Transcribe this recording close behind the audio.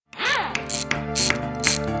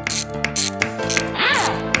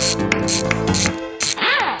Hey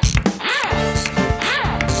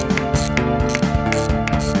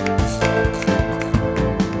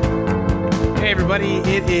everybody,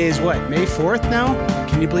 it is May 4th now?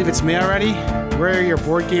 Can you believe it's May already? Where are your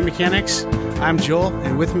board game mechanics? I'm Joel,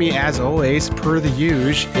 and with me as always, per the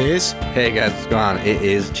usual, is... Hey guys, what's going on? It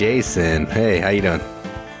is Jason. Hey, how you doing?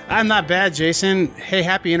 I'm not bad, Jason. Hey,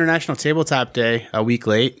 happy International Tabletop Day, a week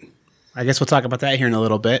late. I guess we'll talk about that here in a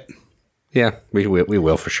little bit. Yeah, we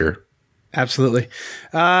will for sure. Absolutely.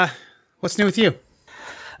 What's new with you?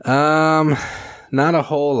 Not a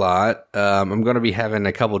whole lot. I'm going to be having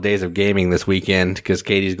a couple days of gaming this weekend because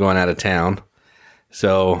Katie's going out of town.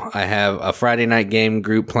 So I have a Friday night game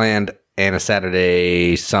group planned and a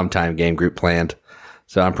Saturday sometime game group planned.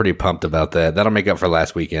 So I'm pretty pumped about that. That'll make up for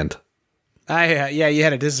last weekend. Yeah, you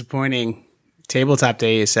had a disappointing tabletop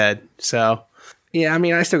day, you said. So yeah, I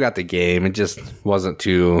mean, I still got the game. It just wasn't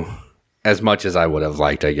too as much as I would have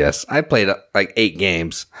liked, I guess. I played like 8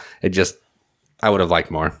 games. I would have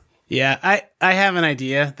liked more. Yeah, I have an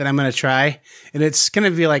idea that I'm going to try, and it's going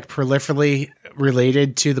to be like peripherally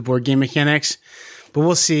related to the board game mechanics, but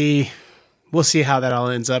we'll see how that all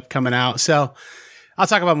ends up coming out. So I'll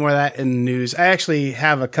talk about more of that in the news. I actually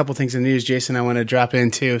have a couple things in the news, Jason, I want to drop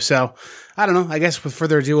in too. So I don't know. I guess with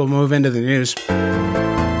further ado, we'll move into the news.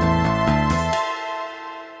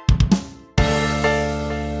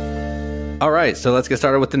 All right, so let's get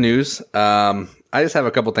started with the news. I just have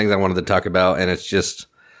a couple things I wanted to talk about, and it's just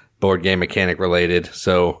board game mechanic related.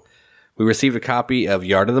 So we received a copy of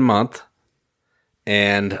Yard of the Month,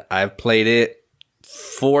 and I've played it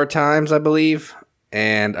 4 times, I believe,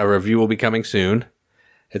 and a review will be coming soon.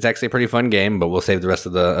 It's actually a pretty fun game, but we'll save the rest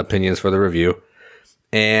of the opinions for the review.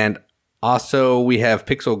 And also we have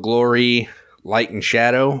Pixel Glory Light and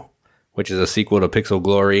Shadow, which is a sequel to Pixel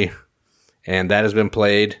Glory, and that has been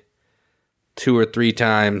played 2 or 3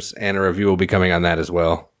 times, and a review will be coming on that as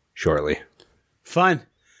well shortly. Fun.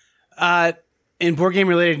 In board game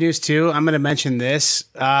related news too, I'm going to mention this.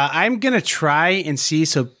 I'm going to try and see,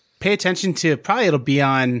 so pay attention to, probably it'll be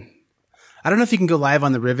on, I don't know if you can go live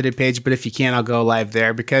on the Riveted page, but if you can, I'll go live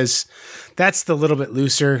there because that's the little bit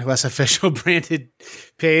looser, less official branded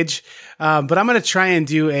page. But I'm going to try and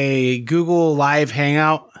do a Google Live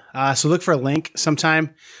Hangout. So look for a link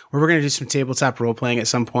sometime where we're going to do some tabletop role playing at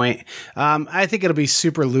some point. I think it'll be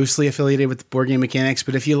super loosely affiliated with the board game mechanics,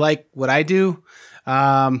 but if you like what I do,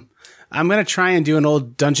 I'm going to try and do an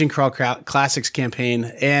old Dungeon Crawl Classics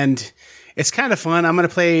campaign, and it's kind of fun. I'm going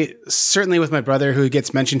to play certainly with my brother who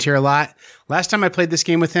gets mentioned here a lot. Last time I played this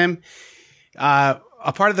game with him, a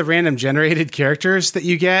part of the random generated characters that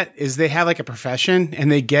you get is they have like a profession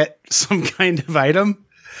and they get some kind of item.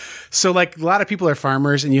 So like a lot of people are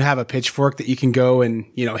farmers and you have a pitchfork that you can go and,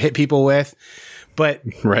 hit people with. But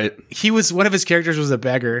right. One of his characters was a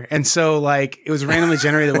beggar. And so like it was randomly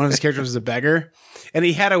generated that one of his characters was a beggar, and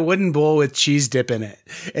he had a wooden bowl with cheese dip in it.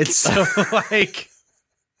 And so like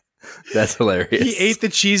that's hilarious. He ate the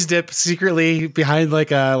cheese dip secretly behind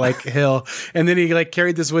like a hill, and then he like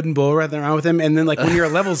carried this wooden bowl around with him. And then like when you're a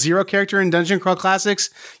level 0 character in Dungeon Crawl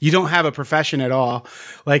Classics, you don't have a profession at all.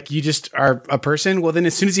 Like you just are a person. Well, then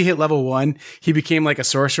as soon as he hit level 1, he became like a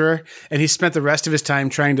sorcerer, and he spent the rest of his time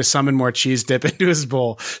trying to summon more cheese dip into his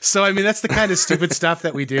bowl. So I mean, that's the kind of stupid stuff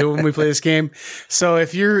that we do when we play this game. So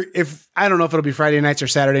if I don't know if it'll be Friday nights or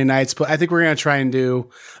Saturday nights, but I think we're going to try and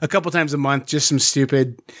do a couple times a month, just some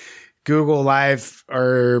stupid Google Live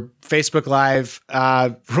or Facebook Live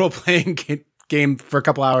role-playing game for a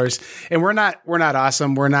couple hours. And we're not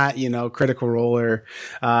awesome. We're not, Critical Role or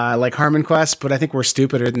like Harmon Quest, but I think we're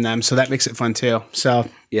stupider than them, so that makes it fun too. So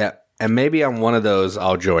yeah, and maybe on one of those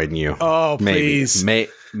I'll join you. Oh, please.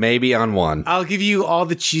 Maybe on one. I'll give you all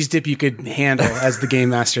the cheese dip you could handle as the game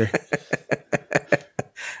master.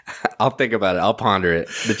 I'll think about it. I'll ponder it.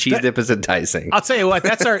 The cheese dip is enticing. I'll tell you what,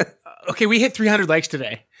 that's our okay, we hit 300 likes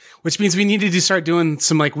today, which means we needed to start doing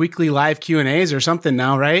some like weekly live Q&As or something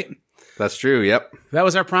now, right? That's true. Yep. That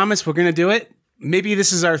was our promise. We're going to do it. Maybe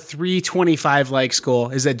this is our 325 likes goal,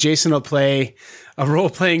 is that Jason will play a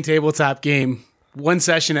role-playing tabletop game, one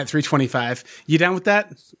session at 325. You down with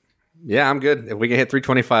that? Yeah, I'm good. If we can hit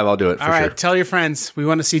 325, I'll do it for sure. All right, tell your friends. We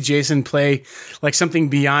want to see Jason play like something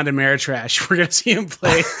beyond Ameritrash. We're going to see him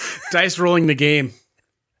play dice rolling the game.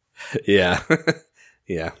 Yeah.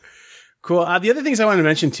 Yeah. Cool. The other things I wanted to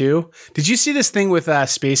mention too, did you see this thing with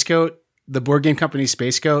Space Goat, the board game company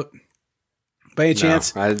Space Goat, by any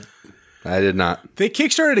chance? I did not. They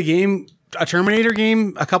kickstarted a Terminator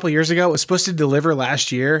game a couple years ago. It was supposed to deliver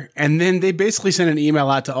last year. And then they basically sent an email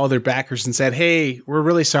out to all their backers and said, hey, we're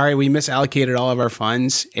really sorry. We misallocated all of our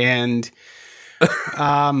funds. And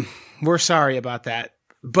we're sorry about that.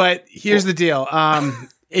 But here's the deal.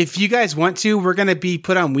 If you guys want to, we're going to be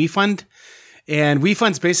put on WeFund. And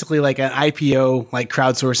WeFund's basically like an IPO, like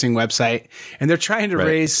crowdsourcing website. And they're trying to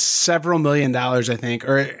raise several $1 million, I think,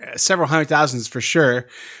 or several $100,000 for sure.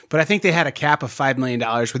 But I think they had a cap of $5 million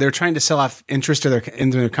where they were trying to sell off interest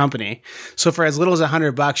in their company. So for as little as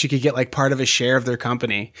 $100, you could get like part of a share of their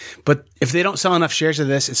company. But if they don't sell enough shares of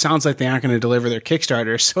this, it sounds like they aren't going to deliver their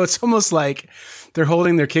Kickstarter. So it's almost like they're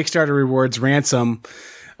holding their Kickstarter rewards ransom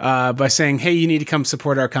by saying, hey, you need to come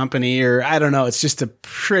support our company, or I don't know. It's just a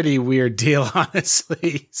pretty weird deal,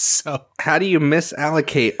 honestly. So how do you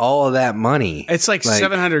misallocate all of that money? It's like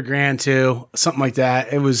 $700,000 too, something like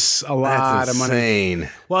that. It was a lot of money.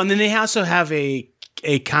 Well, and then they also have a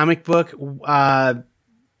comic book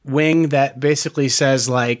wing that basically says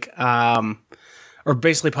like, or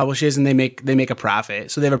basically publishes, and they make a profit.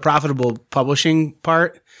 So they have a profitable publishing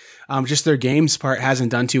part. Just their games part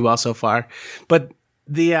hasn't done too well so far, but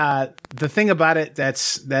the thing about it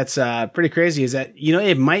that's pretty crazy is that, you know,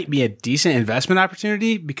 it might be a decent investment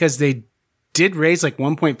opportunity because they did raise like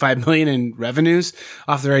 1.5 million in revenues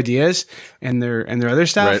off their ideas and their other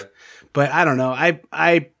stuff. Right. But I don't know.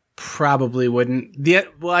 I probably wouldn't.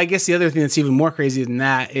 Well, I guess the other thing that's even more crazy than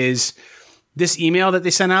that is this email that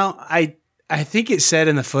they sent out. I think it said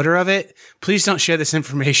in the footer of it, please don't share this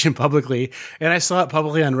information publicly. And I saw it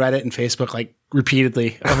publicly on Reddit and Facebook like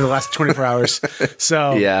repeatedly over the last 24 hours.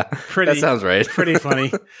 So yeah, that sounds right. Pretty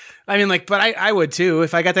funny. I mean, like, but I would too.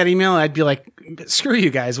 If I got that email, I'd be like, screw you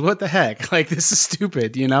guys. What the heck? Like, this is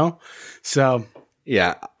stupid, you know? So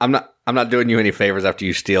yeah, I'm not doing you any favors after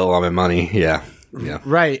you steal all my money. Yeah. Yeah.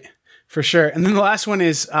 Right. For sure. And then the last one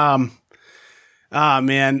is, man,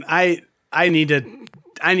 I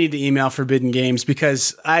need to email Forbidden Games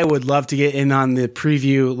because I would love to get in on the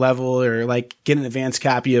preview level or like get an advanced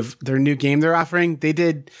copy of their new game they're offering. They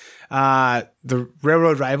did the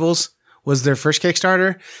Railroad Rivals was their first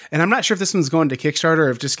Kickstarter. And I'm not sure if this one's going to Kickstarter or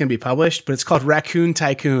if it's just going to be published, but it's called Raccoon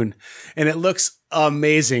Tycoon. And it looks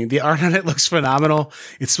amazing. The art on it looks phenomenal.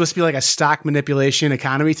 It's supposed to be like a stock manipulation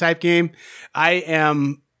economy type game. I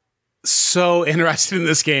am so interested in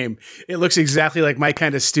this game. It looks exactly like my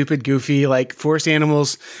kind of stupid, goofy, like forced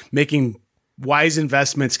animals making wise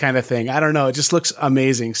investments kind of thing. I don't know. It just looks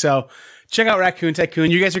amazing. So check out Raccoon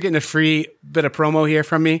Tycoon. You guys are getting a free bit of promo here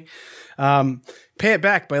from me. Pay it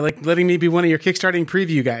back by like letting me be one of your kickstarting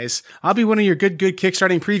preview guys. I'll be one of your good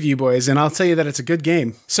kickstarting preview boys, and I'll tell you that it's a good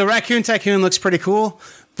game. So Raccoon Tycoon looks pretty cool,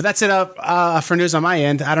 but that's it up for news on my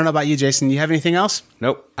end. I don't know about you, Jason. You have anything else?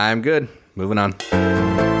 Nope. I'm good. Moving on.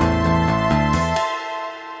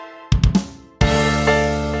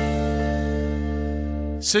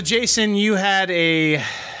 So, Jason, you had a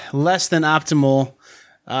less than optimal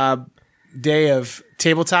day of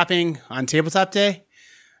tabletopping on Tabletop Day.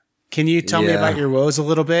 Can you tell me about your woes a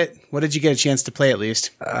little bit? What did you get a chance to play at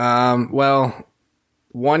least? Well,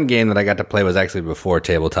 one game that I got to play was actually before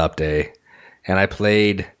Tabletop Day, and I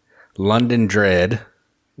played London Dread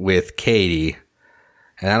with Katie.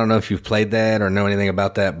 And I don't know if you've played that or know anything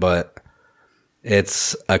about that, but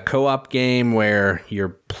it's a co-op game where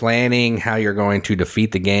you're planning how you're going to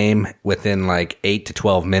defeat the game within like 8 to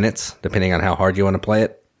 12 minutes, depending on how hard you want to play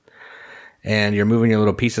it. And you're moving your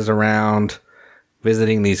little pieces around,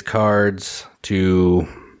 visiting these cards to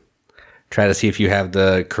try to see if you have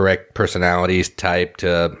the correct personalities type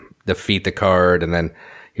to defeat the card. And then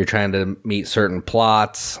you're trying to meet certain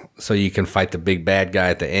plots so you can fight the big bad guy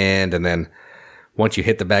at the end. And then once you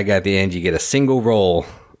hit the bad guy at the end, you get a single roll.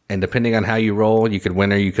 And depending on how you roll, you could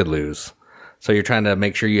win or you could lose. So you're trying to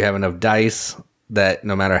make sure you have enough dice that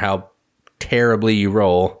no matter how terribly you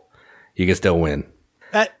roll, you can still win.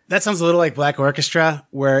 That sounds a little like Black Orchestra,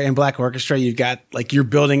 where in Black Orchestra, you've got like you're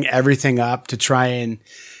building everything up to try and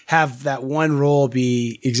have that one roll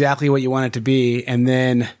be exactly what you want it to be. And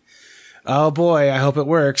then, oh boy, I hope it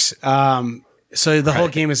works. So the whole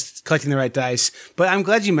game is collecting the right dice. But I'm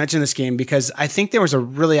glad you mentioned this game because I think there was a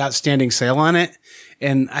really outstanding sale on it.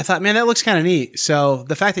 And I thought, man, that looks kind of neat. So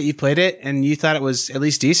the fact that you played it and you thought it was at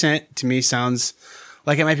least decent to me sounds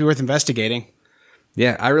like it might be worth investigating.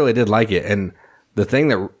 Yeah, I really did like it. And the thing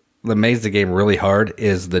that made the game really hard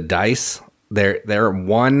is the dice. They're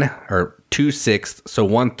 1 or 2/6, so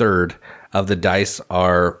 1/3 of the dice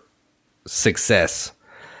are success.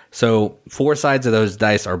 So 4 sides of those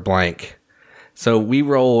dice are blank. So we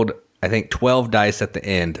rolled, I think, 12 dice at the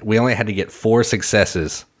end. We only had to get 4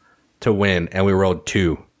 successes to win, and we rolled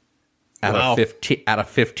 2 out of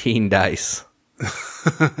 15 dice.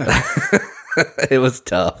 It was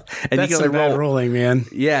tough. And that's you can only roll rolling, man.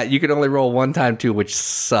 Yeah, you could only roll 1 time too, which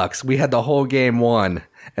sucks. We had the whole game won,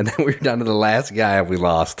 and then we were down to the last guy and we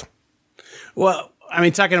lost. Well, I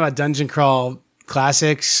mean, talking about Dungeon Crawl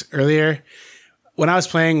Classics earlier, when I was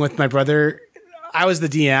playing with my brother, I was the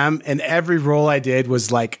DM, and every roll I did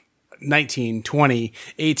was like 19, 20,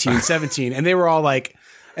 18, 17. And they were all like,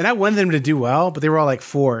 and I wanted them to do well, but they were all like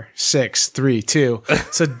 4, 6, 3, 2.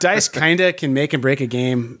 So dice kind of can make and break a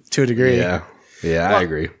game to a degree. Yeah. Yeah, I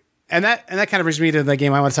agree. And that kind of brings me to the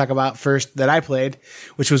game I want to talk about first that I played,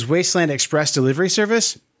 which was Wasteland Express Delivery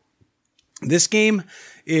Service. This game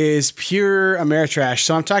is pure Ameritrash.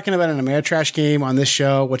 So I'm talking about an Ameritrash game on this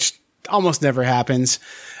show, which almost never happens.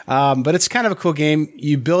 But it's kind of a cool game.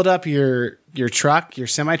 You build up your truck, your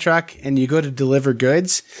semi-truck, and you go to deliver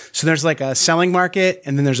goods. So there's like a selling market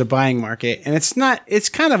and then there's a buying market. And it's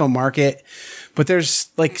kind of a market, but there's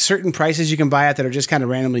like certain prices you can buy at that are just kind of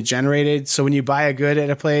randomly generated. So when you buy a good at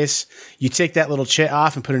a place, you take that little chit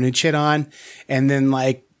off and put a new chit on. And then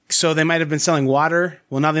so they might have been selling water.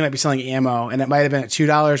 Well, now they might be selling ammo, and it might have been at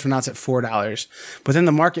 $2, but now it's at $4. But then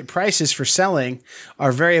the market prices for selling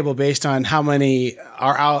are variable based on how many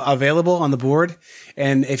are available on the board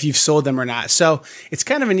and if you've sold them or not. So it's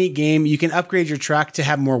kind of a neat game. You can upgrade your truck to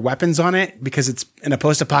have more weapons on it because it's in a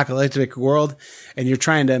post-apocalyptic world, and you're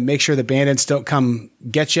trying to make sure the bandits don't come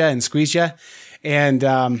get you and squeeze you. And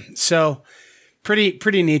so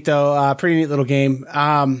pretty neat though. Pretty neat little game.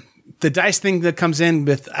 The dice thing that comes in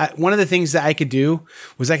with one of the things that I could do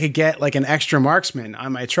was I could get like an extra marksman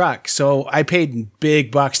on my truck. So I paid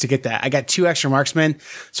big bucks to get that. I got 2 extra marksmen.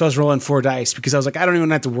 So I was rolling 4 dice because I was like, I don't even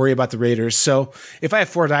have to worry about the raiders. So if I have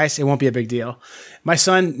 4 dice, it won't be a big deal. My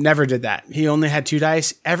son never did that. He only had 2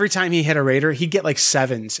 dice. Every time he hit a raider, he'd get like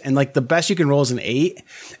 7s. And like the best you can roll is an 8.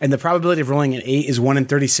 And the probability of rolling an 8 is 1 in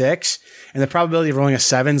 36. And the probability of rolling a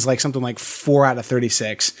 7 is like something like 4 out of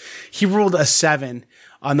 36. He rolled a 7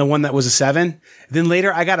 on the one that was a 7. Then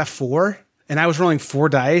later I got a 4 and I was rolling 4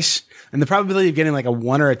 dice, and the probability of getting like a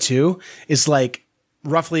 1 or a 2 is like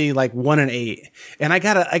roughly like 1 in 8. And I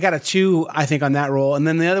got a 2, I think, on that roll. And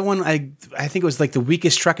then the other one, I think it was like the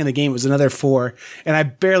weakest truck in the game. It was another 4, and I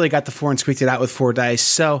barely got the 4 and squeaked it out with 4 dice.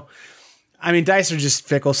 So, I mean, dice are just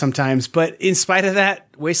fickle sometimes, but in spite of that,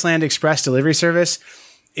 Wasteland Express Delivery Service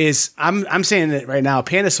I'm saying it right now.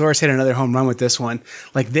 Pandasaurus hit another home run with this one.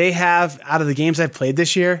 Like, they have, out of the games I've played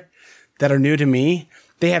this year that are new to me,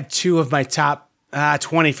 they have 2 of my top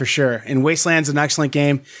 20 for sure. And Wasteland's an excellent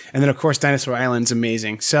game. And then of course Dinosaur Island's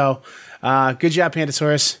amazing. So, good job,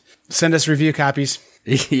 Pandasaurus. Send us review copies.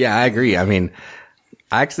 Yeah, I agree. I mean,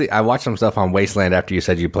 I watched some stuff on Wasteland after you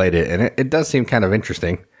said you played it, and it does seem kind of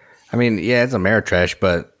interesting. I mean, yeah, it's Ameritrash,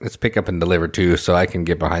 but it's pick up and deliver too, so I can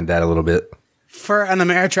get behind that a little bit. For an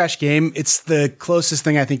Ameritrash game, it's the closest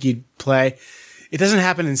thing I think you'd play. It doesn't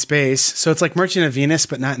happen in space, so it's like Merchant of Venus,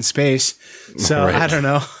 but not in space. So right. I don't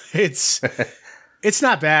know. It's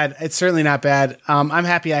not bad. It's certainly not bad. I'm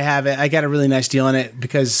happy I have it. I got a really nice deal on it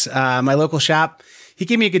because my local shop, he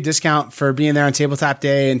gave me a good discount for being there on tabletop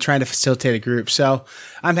day and trying to facilitate a group. So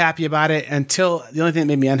I'm happy about it. Until the only thing that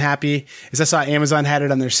made me unhappy is I saw Amazon had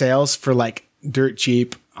it on their sales for like dirt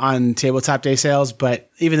cheap on tabletop day sales. But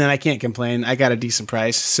even then, I can't complain. I got a decent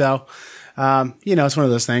price. So, it's one of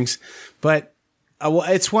those things. But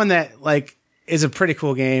it's one that like is a pretty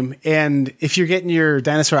cool game. And if you're getting your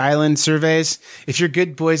Dinosaur Island surveys, if you're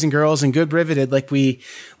good boys and girls and good riveted, like we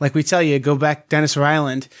tell you, go back Dinosaur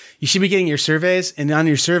Island, you should be getting your surveys. And on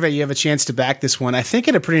your survey, you have a chance to back this one. I think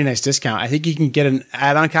at a pretty nice discount. I think you can get an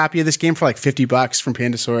add-on copy of this game for like $50 from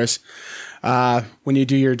Pandasaurus when you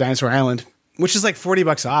do your Dinosaur Island, which is like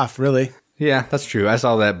 $40 off, really. Yeah, that's true. I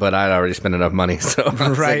saw that, but I'd already spent enough money. So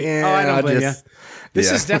right. Like, I don't blame you. This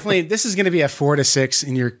is going to be a 4 to 6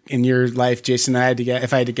 in your life, Jason.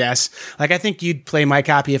 If I had to guess, like, I think you'd play my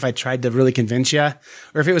copy if I tried to really convince you,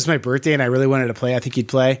 or if it was my birthday and I really wanted to play, I think you'd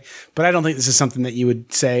play. But I don't think this is something that you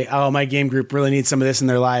would say, oh, my game group really needs some of this in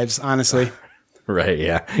their lives, honestly. Right.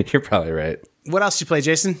 Yeah, you're probably right. What else do you play,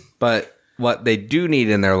 Jason? But what they do need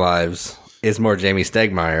in their lives is more Jamie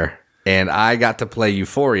Stegmaier, and I got to play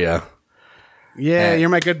Euphoria. Yeah, you're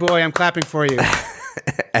my good boy. I'm clapping for you.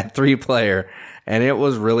 At 3-player. And it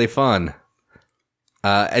was really fun.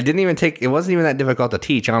 It wasn't even that difficult to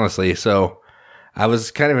teach, honestly. So I was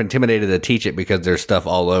kind of intimidated to teach it because there's stuff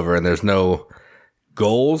all over and there's no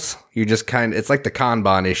goals. It's like the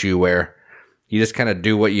Kanban issue where you just kind of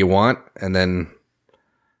do what you want and then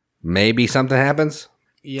maybe something happens.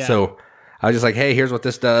 Yeah. So I was just like, hey, here's what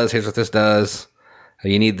this does. Here's what this does.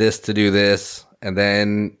 You need this to do this. And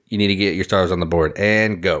then you need to get your stars on the board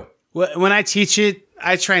and go. When I teach it,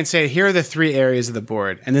 I try and say, here are the 3 areas of the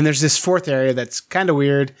board. And then there's this 4th area that's kind of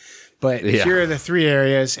weird, but here are the 3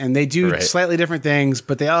 areas, and they do slightly different things,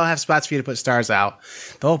 but they all have spots for you to put stars out.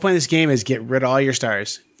 The whole point of this game is get rid of all your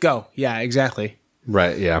stars. Go. Yeah, exactly.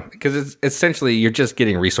 Right, yeah. Because it's essentially you're just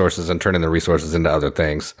getting resources and turning the resources into other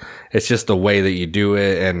things. It's just the way that you do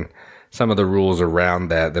it and some of the rules around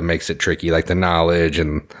that makes it tricky, like the knowledge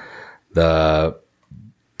and the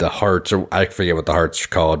hearts, or I forget what the hearts are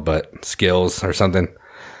called, but skills or something.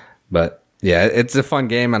 But yeah, it's a fun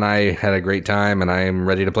game, and I had a great time, and I'm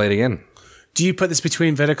ready to play it again. Do you put this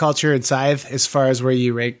between Viticulture and Scythe as far as where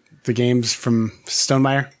you rank the games from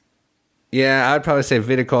Stonemaier? Yeah, I'd probably say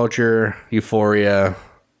Viticulture, Euphoria,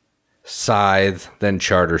 Scythe, then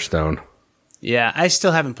Charterstone. Yeah, I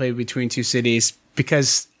still haven't played Between Two Cities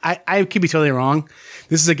because I could be totally wrong.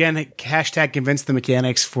 This is, again, hashtag convince the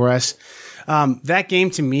mechanics for us. That game,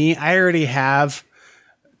 to me, I already have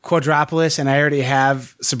Quadropolis and I already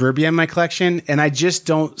have Suburbia in my collection, and I just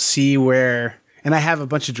don't see where... And I have a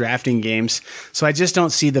bunch of drafting games, so I just don't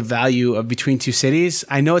see the value of Between Two Cities.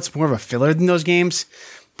 I know it's more of a filler than those games,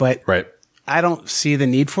 but right. I don't see the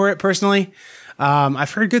need for it personally.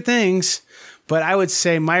 I've heard good things, but I would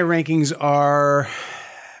say my rankings are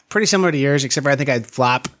pretty similar to yours, except for I think I'd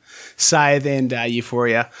flop Scythe and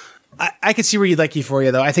Euphoria. I could see where you'd like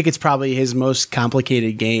Euphoria, though. I think it's probably his most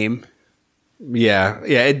complicated game. Yeah,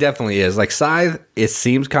 it definitely is. Like Scythe, it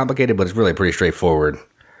seems complicated, but it's really pretty straightforward.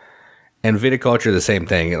 And Viticulture, the same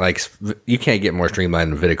thing. Like, you can't get more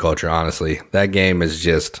streamlined than Viticulture, honestly. That game is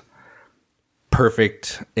just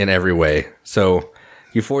perfect in every way. So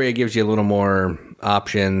Euphoria gives you a little more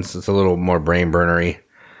options. It's a little more brain burnery.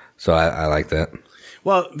 So I like that.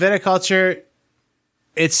 Well, Viticulture,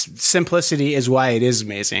 its simplicity is why it is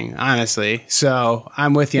amazing, honestly. So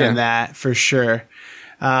I'm with you on that for sure.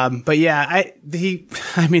 But yeah,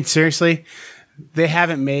 I mean, seriously, they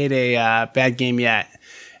haven't made a bad game yet.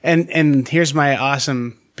 And here's my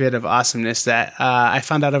awesome bit of awesomeness that I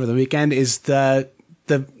found out over the weekend is the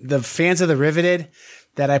fans of the Riveted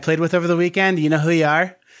that I played with over the weekend. You know who you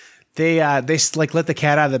are? They like let the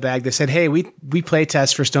cat out of the bag. They said, "Hey, we play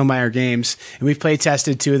test for Stonemaier games, and we've play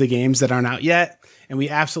tested 2 of the games that aren't out yet, and we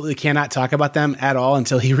absolutely cannot talk about them at all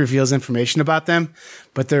until he reveals information about them.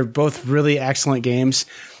 But they're both really excellent games,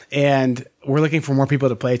 and we're looking for more people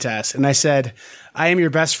to play test." And I said, "I am your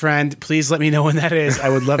best friend. Please let me know when that is. I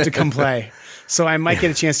would love to come play." So I might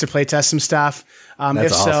get a chance to play test some stuff.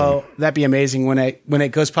 If awesome. So, that'd be amazing. When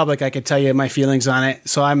it goes public, I could tell you my feelings on it.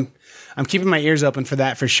 So I'm keeping my ears open for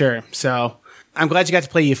that for sure. So I'm glad you got to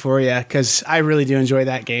play Euphoria because I really do enjoy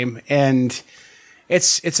that game, and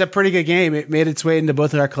it's a pretty good game. It made its way into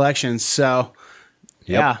both of our collections. So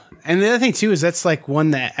yeah. And the other thing too is that's like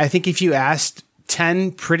one that I think if you asked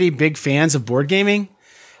 10 pretty big fans of board gaming,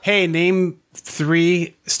 hey, name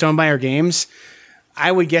 3 Stonemaier games,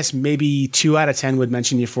 I would guess maybe 2 out of 10 would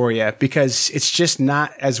mention Euphoria because it's just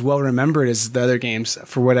not as well remembered as the other games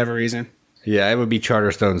for whatever reason. Yeah, it would be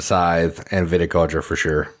Charterstone, Scythe, and Viticulture for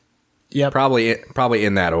sure. Yeah, probably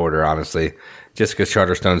in that order, honestly, just because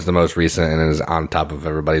Charterstone's the most recent and is on top of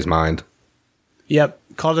everybody's mind. Yep,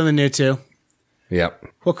 called in the new too. Yep.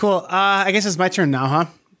 Well, cool. I guess it's my turn now, huh?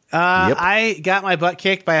 Yep. I got my butt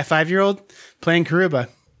kicked by a 5-year-old playing Karuba.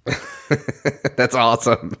 That's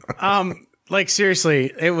awesome. Like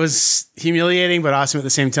seriously, it was humiliating but awesome at the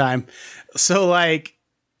same time. So like,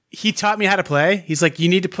 he taught me how to play. He's like, you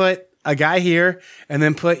need to put a guy here and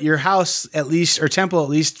then put your house at least, or temple at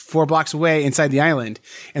least 4 blocks away inside the island.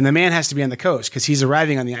 And the man has to be on the coast because he's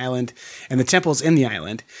arriving on the island and the temple's in the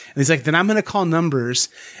island. And he's like, then I'm going to call numbers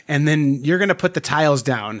and then you're going to put the tiles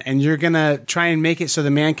down and you're going to try and make it so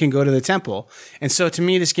the man can go to the temple. And so to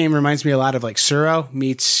me, this game reminds me a lot of like Suro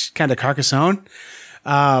meets kind of Carcassonne.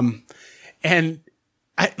 And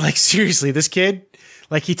I like, seriously, this kid,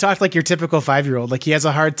 like he talked like your typical 5-year-old. Like he has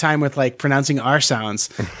a hard time with like pronouncing R sounds.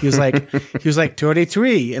 He was like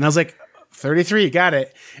 23. And I was like, 33, got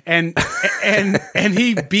it. And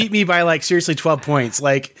he beat me by like seriously 12 points.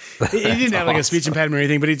 Like he didn't have like a speech impediment or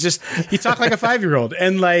anything, but he talked like a 5-year-old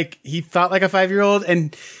and like he thought like a 5-year-old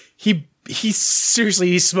and he seriously,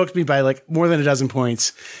 he smoked me by like more than a dozen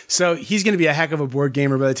points. So he's going to be a heck of a board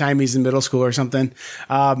gamer by the time he's in middle school or something.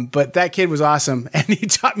 But that kid was awesome. And he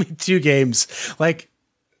taught me 2 games,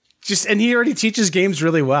 and he already teaches games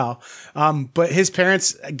really well. But his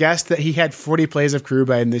parents guessed that he had 40 plays of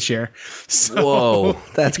Karuba in this year. So whoa,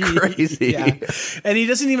 that's crazy. Yeah. And he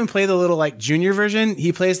doesn't even play the little like junior version.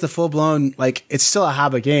 He plays the full blown, like it's still a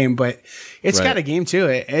Haba game, but it's got a game to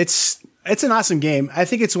it. It's an awesome game. I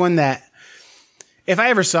think it's one that if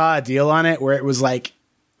I ever saw a deal on it where it was like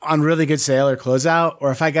on really good sale or closeout,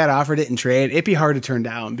 or if I got offered it in trade, it'd be hard to turn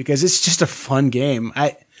down because it's just a fun game.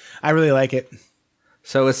 I really like it.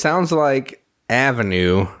 So it sounds like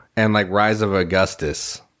Avenue and like Rise of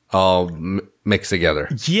Augustus all mixed together.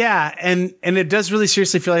 Yeah, and it does really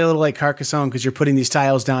seriously feel like a little like Carcassonne because you're putting these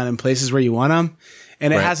tiles down in places where you want them.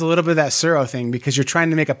 And it has a little bit of that Tsuro thing because you're trying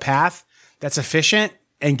to make a path that's efficient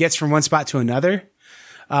and gets from one spot to another.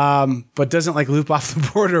 But doesn't like loop off the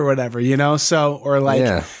board or whatever, you know? So, or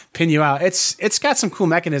like pin you out. It's got some cool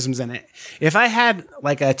mechanisms in it. If I had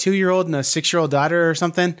like a 2-year-old and a 6-year-old daughter or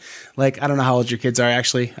something, like, I don't know how old your kids are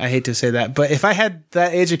actually. I hate to say that, but if I had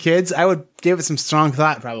that age of kids, I would give it some strong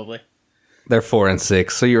thought probably. They're 4 and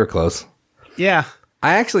 6, so you were close. Yeah.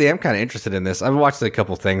 I actually am kind of interested in this. I've watched a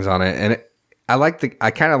couple things on it, and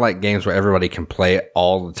I kind of like games where everybody can play it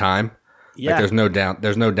all the time. Yeah. Like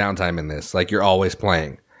there's no downtime in this. Like you're always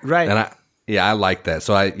playing. Right. And I like that.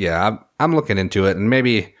 So I'm looking into it, and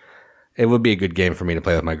maybe it would be a good game for me to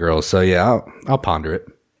play with my girls. So yeah, I'll ponder it.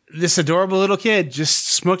 This adorable little kid just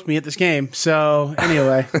smoked me at this game. So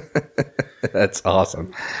anyway. That's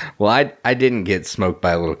awesome. Well, I didn't get smoked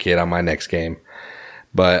by a little kid on my next game,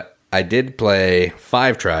 but I did play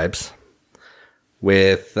Five Tribes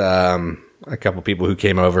with a couple people who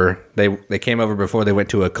came over. They came over before they went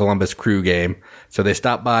to a Columbus Crew game. So they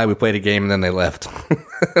stopped by, we played a game, and then they left,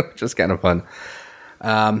 which is kind of fun.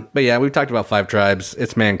 But yeah, we've talked about Five Tribes.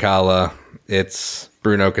 It's Mancala. It's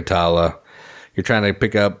Bruno Catala. You're trying to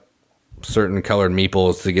pick up certain colored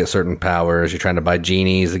meeples to get certain powers. You're trying to buy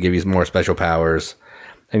genies to give you more special powers.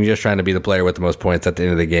 And you're just trying to be the player with the most points at the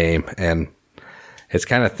end of the game. And it's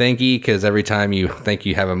kind of thinky because every time you think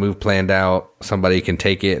you have a move planned out, somebody can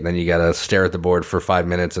take it, and then you got to stare at the board for 5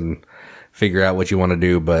 minutes and figure out what you want to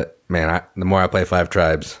do. But man, the more I play Five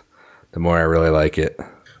Tribes, the more I really like it.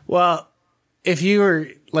 Well, if you were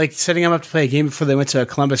like setting them up to play a game before they went to a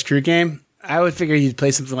Columbus Crew game, I would figure you'd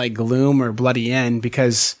play something like Gloom or Bloody End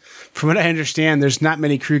because from what I understand, there's not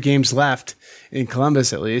many Crew games left in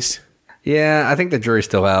Columbus, at least. Yeah, I think the jury's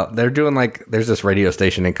still out. They're doing there's this radio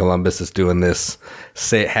station in Columbus that's doing this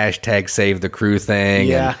hashtag Save the Crew thing.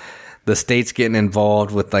 Yeah. And the state's getting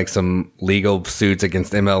involved with like some legal suits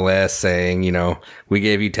against MLS saying, you know, we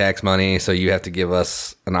gave you tax money, so you have to give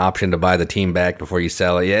us an option to buy the team back before you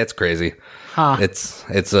sell it. Yeah, it's crazy. Huh.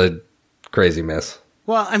 It's a crazy mess.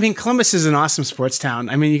 Well, I mean, Columbus is an awesome sports town.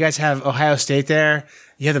 I mean, you guys have Ohio State there.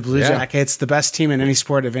 You have the Blue Jackets, the best team in any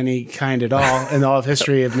sport of any kind at all in all of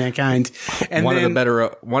history of mankind. And one of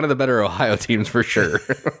the better Ohio teams for sure.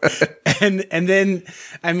 and then,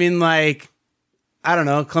 I mean, like, I don't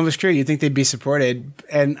know, Columbus Crew, you'd think they'd be supported.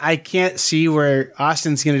 And I can't see where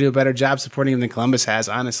Austin's going to do a better job supporting them than Columbus has,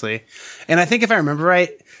 honestly. And I think if I remember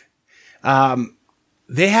right,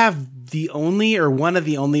 they have the only or one of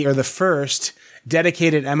the only or the first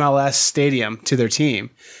dedicated MLS stadium to their team.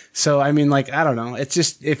 So, I mean, like, I don't know. It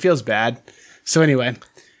feels bad. So anyway.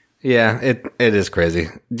 Yeah, it is crazy.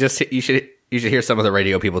 You should hear some of the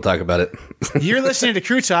radio people talk about it. You're listening to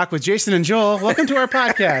Crew Talk with Jason and Joel. Welcome to our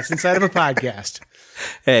podcast inside of a podcast.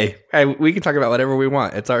 Hey, we can talk about whatever we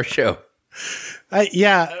want. It's our show.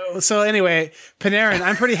 Yeah. So anyway, Panarin,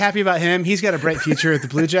 I'm pretty happy about him. He's got a bright future with the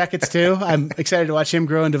Blue Jackets too. I'm excited to watch him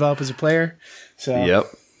grow and develop as a player. So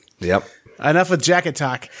Yep. Enough with jacket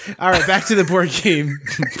talk. All right, back to the board game.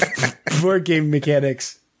 Board game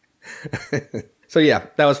mechanics. So yeah,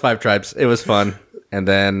 that was Five Tribes. It was fun. And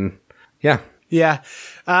then, yeah. Yeah.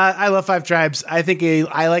 I love Five Tribes. I think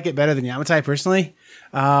I like it better than Yamatai personally.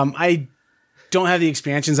 I don't have the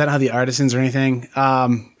expansions. I don't have the artisans or anything.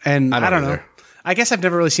 And I don't know. I guess I've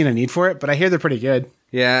never really seen a need for it, but I hear they're pretty good.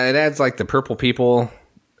 Yeah, it adds like the purple people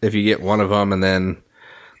if you get one of them, and then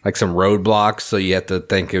like some roadblocks, so you have to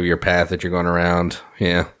think of your path that you're going around.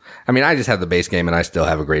 Yeah. I mean, I just have the base game, and I still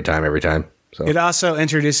have a great time every time. So. It also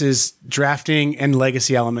introduces drafting and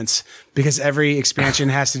legacy elements, because every expansion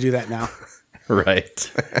has to do that now.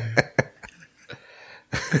 Right.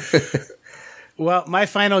 Well, my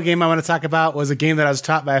final game I want to talk about was a game that I was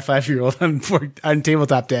taught by a 5-year-old on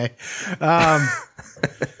tabletop day.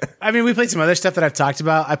 I mean, we played some other stuff that I've talked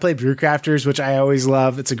about. I played Brewcrafters, which I always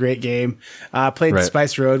love. It's a great game. Played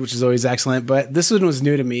Spice Road, which is always excellent. But this one was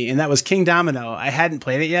new to me, and that was King Domino. I hadn't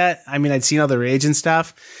played it yet. I mean, I'd seen all the rage and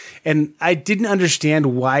stuff, and I didn't understand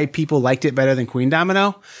why people liked it better than Queen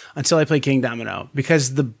Domino until I played King Domino,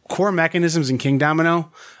 because the core mechanisms in King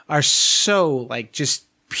Domino are so like just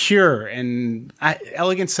pure, and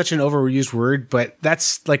elegant's such an overused word, but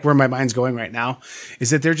that's like where my mind's going right now,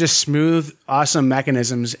 is that they're just smooth, awesome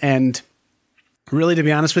mechanisms. And really, to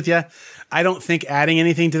be honest with you, I don't think adding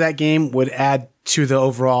anything to that game would add to the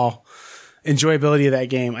overall enjoyability of that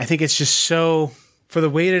game. I think it's just so, for the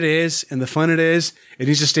weight it is and the fun it is, it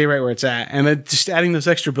needs to stay right where it's at. And then just adding those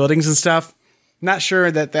extra buildings and stuff, not sure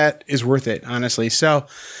that is worth it, honestly. So,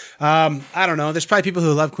 I don't know. There's probably people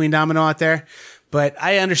who love Queen Domino out there, But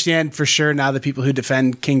I understand for sure now the people who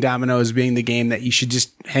defend King Domino as being the game that you should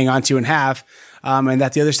just hang on to and have, and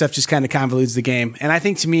that the other stuff just kind of convolutes the game. And I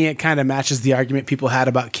think to me, it kind of matches the argument people had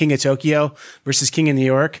about King of Tokyo versus King of New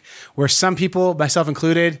York, where some people, myself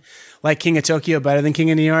included, like King of Tokyo better than King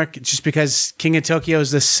of New York, just because King of Tokyo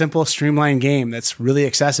is this simple, streamlined game that's really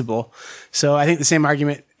accessible. So I think the same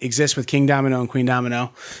argument exists with King Domino and Queen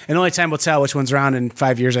Domino. And only time will tell which one's around in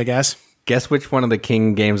 5 years, I guess. Guess which one of the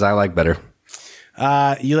King games I like better?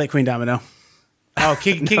 You like Queen Domino. Oh,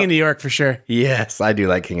 King of New York for sure. Yes, I do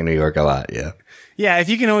like King of New York a lot, yeah. Yeah, if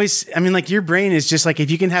you can always, I mean, like your brain is just like,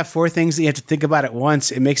 if you can have 4 things that you have to think about at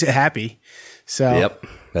once, it makes it happy. So Yep,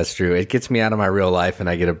 that's true. It gets me out of my real life and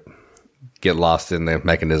I get lost in the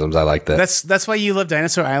mechanisms. I like that. That's why you love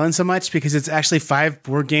Dinosaur Island so much, because it's actually 5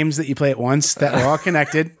 board games that you play at once that are all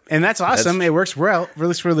connected. And that's awesome. It works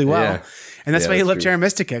really well. Yeah. And that's why you love true. Terra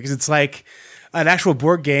Mystica, because it's like an actual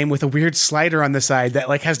board game with a weird slider on the side that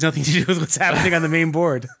like has nothing to do with what's happening on the main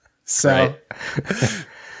board. So Right.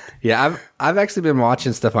 Yeah, I've actually been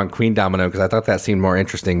watching stuff on Queen Domino because I thought that seemed more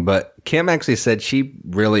interesting. But Kim actually said she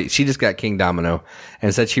just got King Domino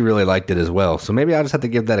and said she really liked it as well. So maybe I'll just have to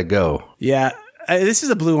give that a go. yeah, this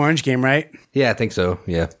is a blue-orange game, right? Yeah, I think so.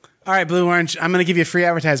 Yeah. All right, Blue Orange, I'm going to give you a free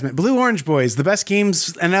advertisement. Blue Orange Boys, the best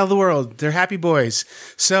games in all the world. They're happy boys.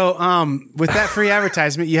 So with that free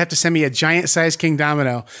advertisement, you have to send me a giant-sized King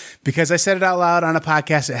Domino, because I said it out loud on a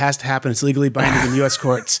podcast. It has to happen. It's legally binding in U.S.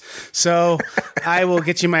 courts. So I will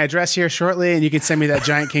get you my address here shortly, and you can send me that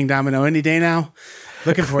giant King Domino any day now.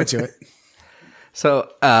 Looking forward to it. So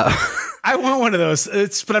I want one of those,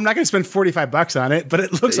 but I'm not going to spend $45 on it, but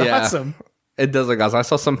it looks awesome. It does look awesome. I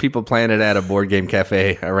saw some people playing it at a board game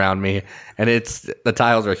cafe around me, and the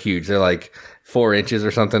tiles are huge. They're like 4 inches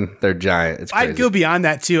or something. They're giant. It's crazy. I'd go beyond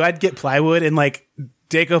that too. I'd get plywood and like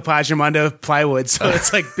decoupage them onto plywood, so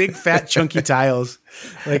it's like big, fat, chunky tiles.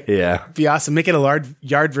 Like, yeah, be awesome. Make it a large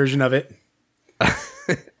yard version of it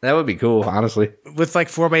that would be cool, honestly. with like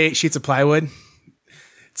 4x8 sheets of plywood.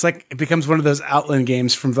 It's like it becomes one of those Outland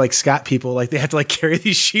games from like Scott people. Like they have to like carry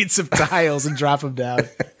these sheets of tiles and drop them down.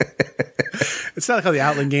 It's not called the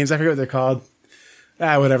Outland games. I forget what they're called.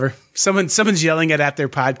 Whatever. Someone's yelling at their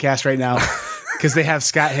podcast right now because they have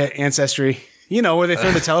Scott ancestry. You know, where they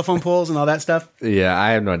throw the telephone poles and all that stuff. Yeah,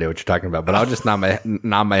 I have no idea what you're talking about, but I'll just nod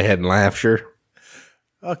my head and laugh. Sure.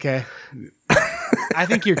 Okay. I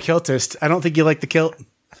think you're kiltist. I don't think you like the kilt.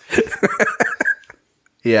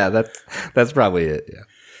 Yeah, that's probably it. Yeah.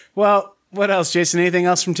 Well, what else, Jason? Anything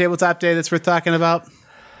else from Tabletop Day that's worth talking about?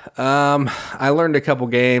 I learned a couple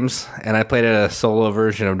games, and I played a solo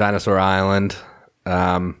version of Dinosaur Island.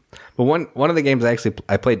 But one of the games I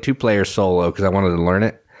played 2-player solo because I wanted to learn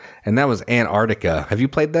it, and that was Antarctica. Have you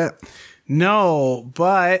played that? No,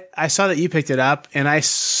 but I saw that you picked it up, and I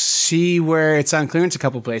see where it's on clearance a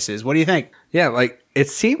couple places. What do you think? Yeah, like it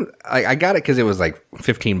seemed I got it because it was like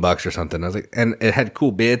 $15 or something. I was like, and it had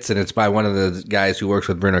cool bits, and it's by one of the guys who works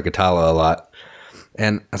with Bruno Catala a lot.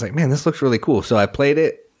 And I was like, man, this looks really cool. So I played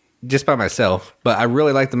it just by myself, but I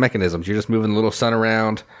really like the mechanisms. You're just moving the little sun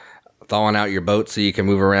around, thawing out your boat so you can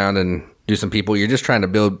move around and do some people. You're just trying to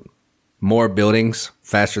build more buildings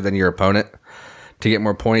faster than your opponent to get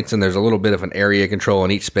more points, and there's a little bit of an area control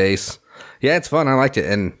in each space. Yeah, it's fun. I liked it.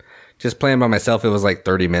 And just playing by myself, it was like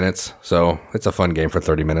 30 minutes. So it's a fun game for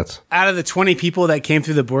 30 minutes. Out of the 20 people that came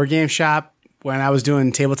through the board game shop when I was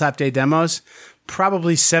doing Tabletop Day demos,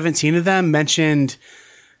 probably 17 of them mentioned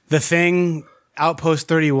The Thing, Outpost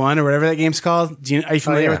 31, or whatever that game's called. Are you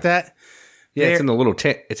familiar with that? Yeah, it's in the little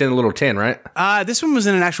tin. It's in the little tin, right? This one was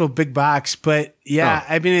in an actual big box, but yeah,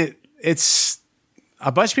 I mean, it's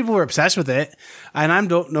a bunch of people were obsessed with it, and I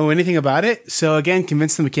don't know anything about it. So again,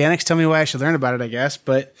 convince the mechanics. Tell me why I should learn about it, I guess.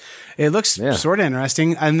 But it looks sort of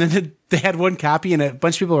interesting. And then they had one copy, and a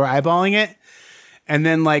bunch of people were eyeballing it. And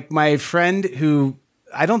then like my friend who,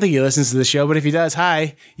 I don't think he listens to the show, but if he does,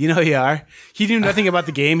 hi, you know who you are. He knew nothing about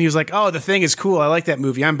the game. He was like, oh, The Thing is cool. I like that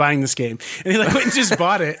movie. I'm buying this game. And he like went and just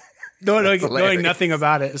bought it, knowing nothing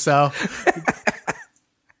about it. So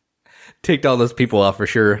ticked all those people off for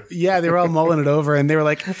sure. yeah, they were all mulling it over, and they were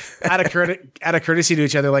like, out of courtesy to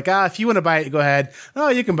each other, like, if you want to buy it, go ahead. Oh,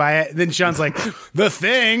 you can buy it. Then Sean's like, The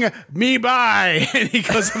Thing, me buy. And he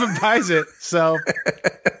goes up and buys it. So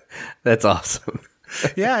that's awesome.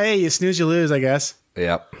 yeah, hey, you snooze, you lose, I guess.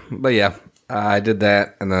 Yep. But yeah, I did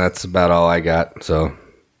that, and that's about all I got. So,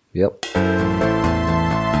 yep.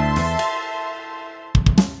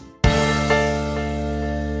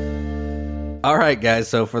 All right, guys.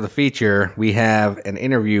 So for the feature, we have an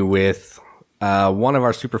interview with one of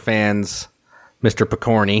our super fans, Mr.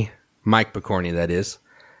 Picorni, Mike Picorni, that is.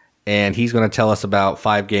 And he's going to tell us about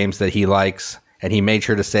 5 games that he likes and he made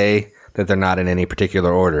sure to say that they're not in any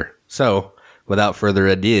particular order. So, without further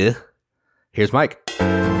ado, here's Mike.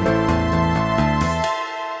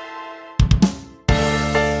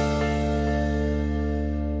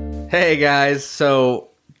 Hey guys, so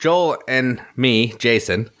Joel and me,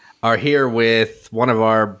 Jason, are here with one of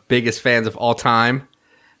our biggest fans of all time,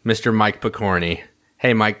 Mr. Mike Picorni.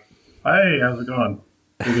 Hey, Mike. Hey, how's it going?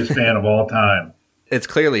 Biggest fan of all time. It's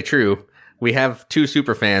clearly true. We have two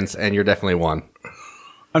super fans, and you're definitely one.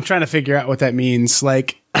 I'm trying to figure out what that means.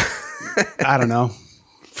 Like, I don't know.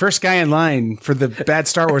 First guy in line for the bad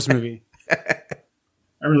Star Wars movie.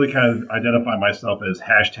 I really kind of identify myself as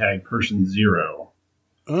 #person0.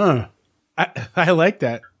 I like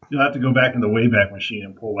that. You'll have to go back in the Wayback Machine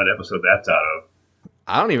and pull what episode that's out of.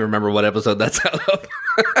 I don't even remember what episode that's out of.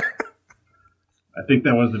 I think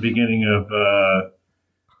that was the beginning of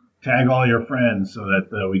tag all your friends so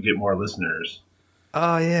that we get more listeners.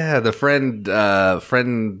 Oh, yeah, the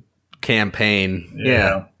friend campaign.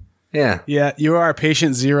 Yeah. Yeah, you are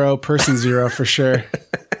patient 0, person 0 for sure.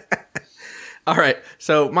 All right,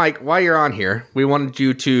 so Mike, while you're on here, we wanted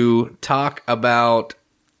you to talk about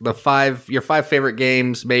your 5 favorite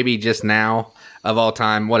games, maybe just now of all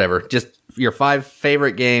time, whatever. Just your 5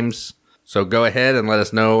 favorite games. So go ahead and let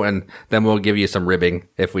us know, and then we'll give you some ribbing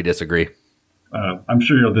if we disagree. I'm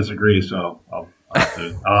sure you'll disagree, so I'll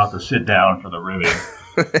have to sit down for the ribbing.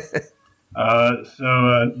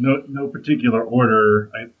 No particular order.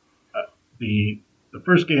 The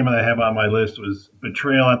first game that I have on my list was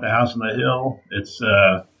Betrayal at the House on the Hill. It's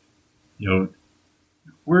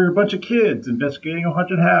we're a bunch of kids investigating a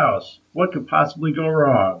haunted house. What could possibly go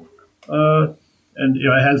wrong? And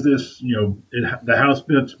it has this, the house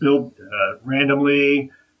gets built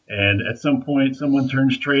randomly, and at some point someone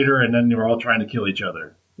turns traitor, and then they're all trying to kill each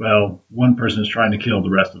other. Well, one person's trying to kill the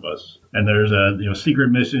rest of us, and there's secret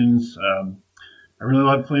missions. I really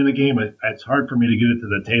love playing the game. It's hard for me to get it to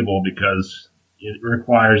the table because it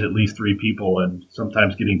requires at least 3 people, and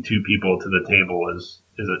sometimes getting 2 people to the table is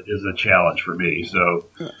a challenge for me. So,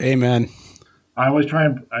 amen. I always try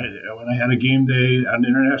when I had a game day on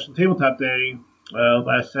International Tabletop Day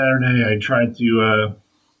last Saturday, I tried to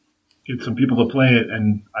get some people to play it,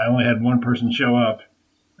 and I only had one person show up,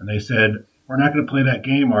 and they said, "We're not going to play that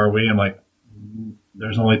game, are we?" I'm like,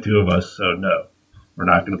 "There's only 2 of us, so no, we're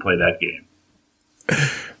not going to play that game."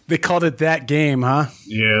 They called it that game, huh?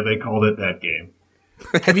 Yeah, they called it that game.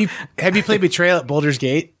 Have you played Betrayal at Baldur's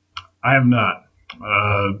Gate? I have not.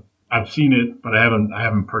 I've seen it, but I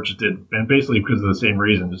haven't purchased it, and basically because of the same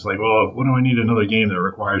reason. It's like, well, what do I need another game that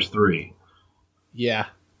requires 3? Yeah,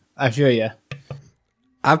 I feel you.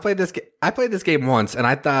 I played this game once, and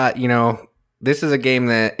I thought, this is a game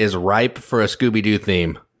that is ripe for a Scooby-Doo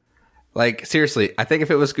theme. Like, seriously, I think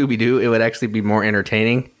if it was Scooby-Doo, it would actually be more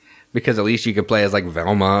entertaining, because at least you could play as, like,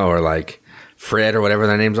 Velma or, like, Fred or whatever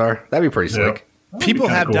their names are. That'd be pretty sick. People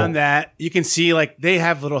have done that. You can see, like, they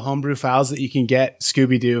have little homebrew files that you can get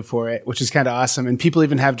Scooby-Doo for it, which is kind of awesome. And people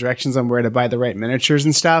even have directions on where to buy the right miniatures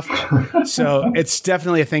and stuff. So it's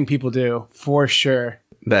definitely a thing people do, for sure.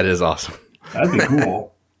 That is awesome. That'd be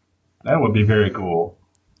cool. That would be very cool.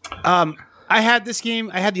 I had this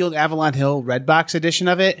game. I had the old Avalon Hill Redbox edition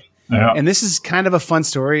of it. Yeah. And this is kind of a fun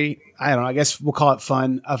story. I don't know. I guess we'll call it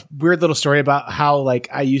fun. A weird little story about how, like,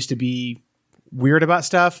 I used to be weird about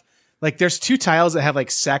stuff. Like, there's 2 tiles that have, like,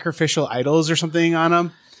 sacrificial idols or something on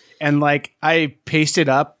them. And, like, I pasted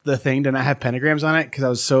up the thing to not have pentagrams on it because I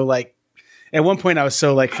was so, like, at one point I was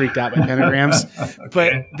so, like, freaked out by pentagrams. Okay.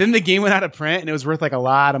 But then the game went out of print and it was worth, like, a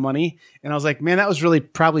lot of money. And I was like, man, that was really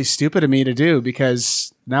probably stupid of me to do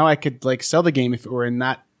because now I could, like, sell the game if it were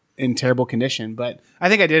not in terrible condition. But I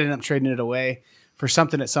think I did end up trading it away for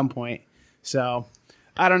something at some point. So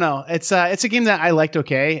I don't know. It's a game that I liked.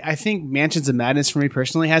 Okay. I think Mansions of Madness for me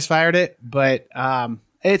personally has fired it, but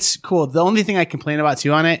it's cool. The only thing I complain about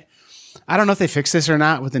too on it, I don't know if they fixed this or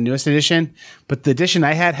not with the newest edition, but the edition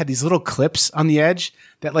I had these little clips on the edge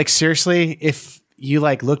that, like, seriously, if you,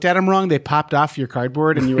 like, looked at them wrong, they popped off your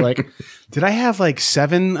cardboard and you were like, did I have, like,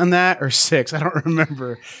 7 on that or 6? I don't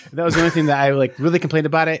remember. That was the only thing that I, like, really complained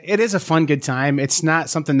about it. It is a fun, good time. It's not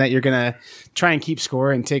something that you're going to try and keep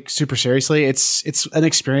score and take super seriously. It's an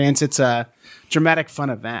experience. It's a dramatic, fun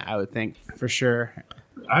event, I would think, for sure.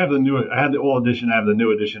 I had the old edition. I have the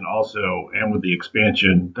new edition also, and with the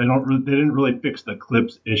expansion, they didn't really fix the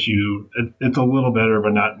clips issue. It's a little better,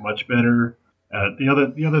 but not much better. The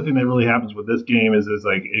other thing that really happens with this game is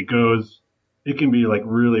like it can be, like,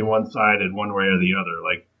 really one-sided one way or the other.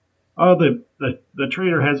 Like, oh, the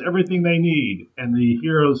traitor has everything they need, and the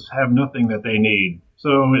heroes have nothing that they need.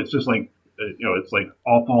 So it's just like, it's like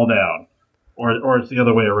all fall down, or it's the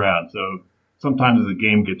other way around. So sometimes the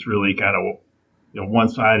game gets really kind of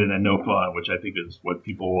one-sided and no fun, which I think is what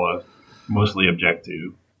people mostly object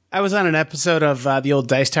to. I was on an episode of the old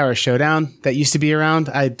Dice Tower Showdown that used to be around.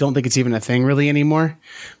 I don't think it's even a thing really anymore.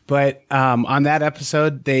 But on that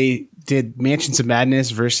episode, they did Mansions of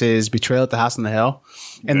Madness versus Betrayal at the House on the Hill.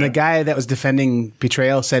 And the guy that was defending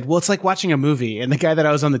Betrayal said, well, it's like watching a movie. And the guy that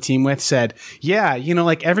I was on the team with said, yeah,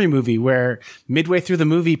 like every movie where midway through the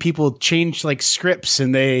movie, people change like scripts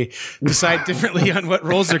and they decide differently on what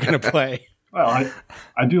roles they're going to play. Well,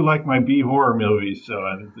 I do like my B horror movies, so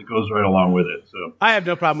it goes right along with it. So I have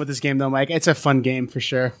no problem with this game, though, Mike. It's a fun game for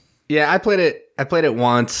sure. Yeah, I played it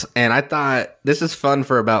once, and I thought this is fun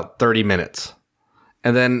for about 30 minutes.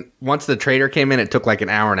 And then once the trader came in, it took like an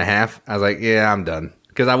hour and a half. I was like, yeah, I'm done.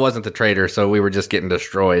 Because I wasn't the trader, so we were just getting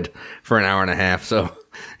destroyed for an hour and a half. So,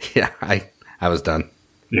 yeah, I was done.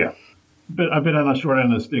 Yeah. But I've been on the short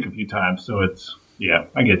end of the stick a few times, so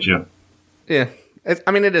I get you. Yeah.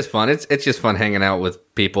 It is fun. It's just fun hanging out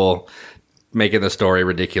with people, making the story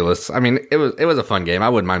ridiculous. I mean, it was a fun game. I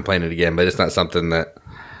wouldn't mind playing it again, but it's not something that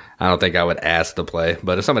I don't think I would ask to play.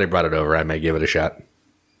 But if somebody brought it over, I may give it a shot.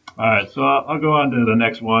 All right, so I'll go on to the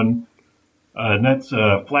next one. And that's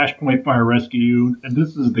Flashpoint Fire Rescue. And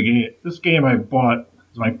this is the game. This game I bought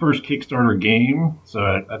was my first Kickstarter game. So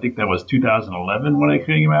I think that was 2011 when it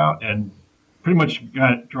came out. And pretty much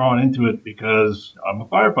got drawn into it because I'm a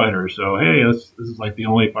firefighter. So, hey, this is like the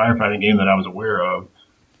only firefighting game that I was aware of.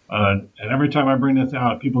 And every time I bring this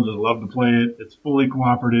out, people just love to play it. It's fully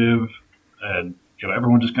cooperative, and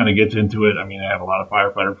everyone just kind of gets into it. I mean, I have a lot of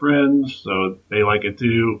firefighter friends, so they like it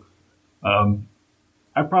too.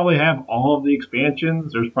 I probably have all of the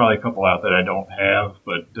expansions. There's probably a couple out that I don't have,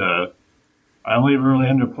 but I only really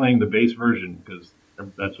end up playing the base version because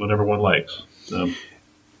that's what everyone likes. So.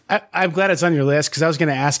 I'm glad it's on your list because I was going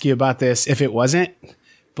to ask you about this if it wasn't.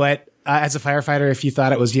 But as a firefighter, if you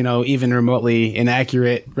thought it was, even remotely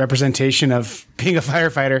inaccurate representation of being a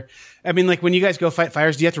firefighter, I mean, like when you guys go fight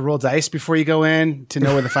fires, do you have to roll dice before you go in to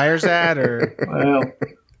know where the fire's at? Or well,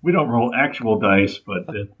 we don't roll actual dice, but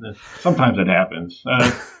sometimes it happens.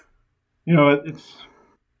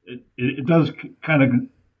 It does kind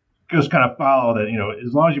of follow that.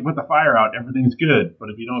 As long as you put the fire out, everything's good. But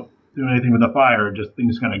if you don't do anything with the fire, just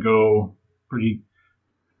things kind of go pretty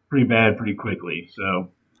bad pretty quickly. So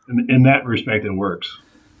in that respect, it works.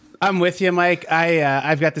 I'm with you, Mike.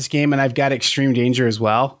 I've got this game and I've got Extreme Danger as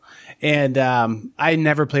well. And I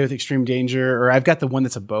never play with Extreme Danger, or I've got the one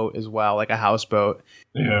that's a boat as well, like a houseboat.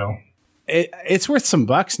 Yeah. It's worth some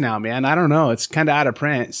bucks now, man. I don't know. It's kind of out of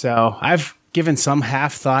print. So I've given some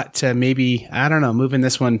half thought to maybe, I don't know, moving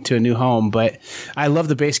this one to a new home. But I love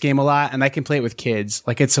the base game a lot, and I can play it with kids.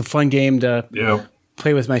 Like, it's a fun game to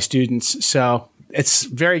play with my students. So it's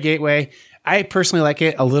very gateway. I personally like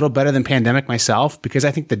it a little better than Pandemic myself because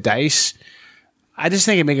I think the dice, I just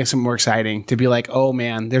think it makes it more exciting to be like, oh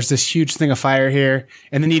man, there's this huge thing of fire here.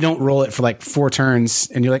 And then you don't roll it for like 4 turns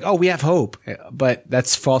and you're like, oh, we have hope. But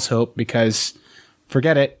that's false hope because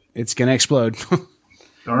forget it. It's going to explode.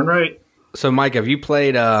 Darn right. So, Mike, have you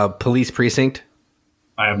played Police Precinct?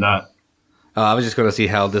 I have not. I was just going to see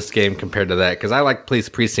how this game compared to that because I like Police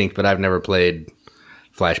Precinct, but I've never played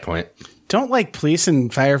Flashpoint. Don't like police and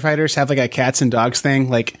firefighters have like a cats and dogs thing,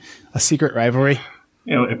 like a secret rivalry?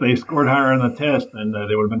 If they scored higher on the test, then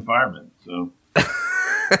they would have been firemen. So,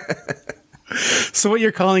 so what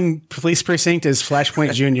you're calling Police Precinct is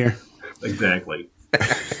Flashpoint Junior. Exactly.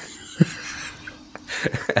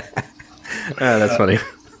 That's funny.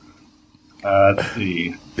 Let's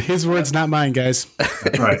see. His words, not mine, guys.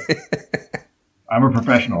 That's right. I'm a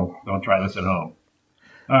professional. Don't try this at home.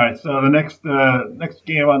 All right, so the next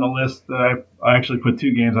game on the list, I actually put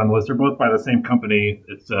 2 games on the list. They're both by the same company.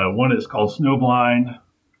 It's one is called Snowblind,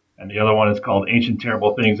 and the other one is called Ancient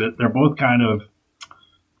Terrible Things. They're both kind of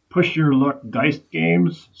push your luck dice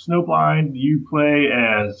games. Snowblind, you play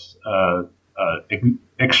as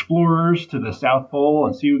explorers to the South Pole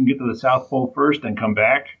and see who can get to the South Pole first and come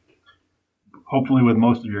back. Hopefully, with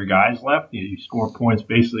most of your guys left, you score points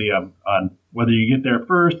basically on whether you get there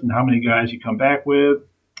first and how many guys you come back with.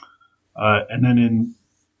 And then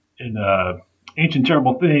in Ancient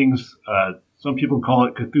Terrible Things, some people call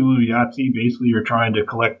it Cthulhu Yahtzee. Basically, you're trying to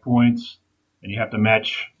collect points, and you have to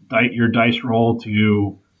match your dice roll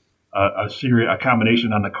to a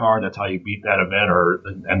combination on the card. That's how you beat that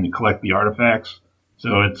event, and collect the artifacts.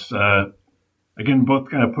 So it's again both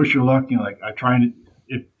kind of push your luck. Like I try and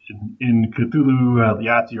in Cthulhu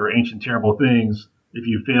Yahtzee or Ancient Terrible Things, if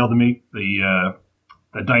you fail to make the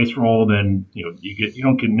dice roll, then you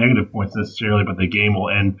don't get negative points necessarily, but the game will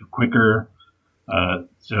end quicker. Both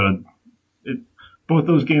both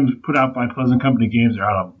those games put out by Pleasant Company Games are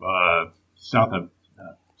out of South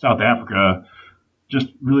Africa. Just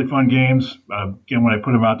really fun games. Again, when I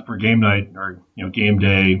put them out for game night or game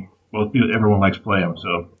day, everyone likes to play them.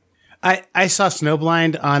 So I saw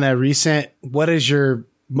Snowblind on a recent "What is your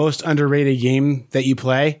most underrated game that you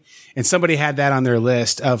play?" and somebody had that on their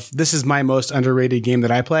list of this is my most underrated game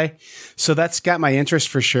that I play. So that's got my interest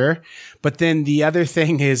for sure. But then the other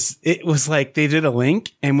thing is it was like they did a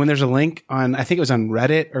link, and when there's a link on, I think it was on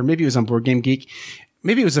Reddit or maybe it was on Board Game Geek,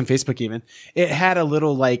 maybe it was on Facebook even, it had a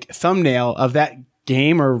little like thumbnail of that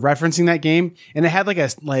game or referencing that game, and it had like a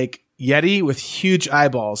Yeti with huge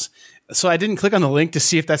eyeballs. So I didn't click on the link to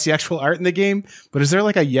see if that's the actual art in the game, but is there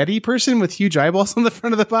like a Yeti person with huge eyeballs on the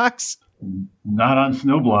front of the box? Not on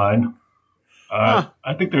Snowblind. I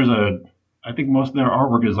think I think most of their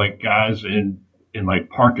artwork is like guys in like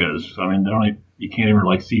parkas. I mean, you can't even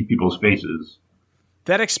like see people's faces.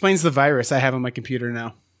 That explains the virus I have on my computer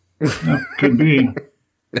now. Could be.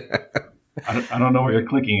 I don't know what you're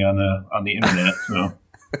clicking on the internet, so.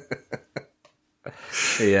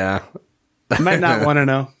 Yeah. I might not want to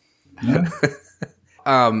know. Yeah.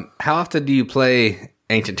 How often do you play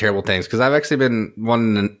Ancient Terrible Things? Because I've actually been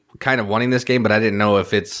wanting this game, but I didn't know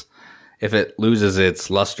if it loses its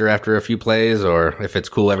luster after a few plays, or if it's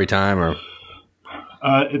cool every time, or.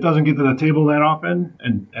 It doesn't get to the table that often,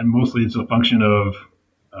 and mostly it's a function of,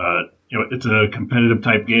 it's a competitive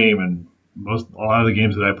type game, and a lot of the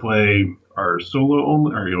games that I play are solo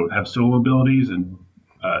only, or have solo abilities, and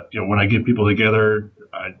when I get people together,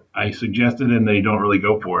 I suggest it, and they don't really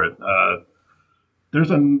go for it. I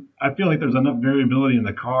feel like there's enough variability in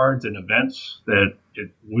the cards and events that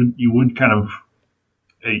you would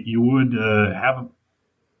have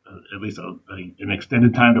at least an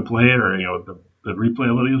extended time to play it, or the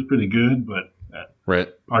replayability is pretty good, but right,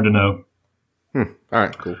 hard to know. All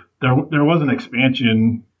right, cool. There was an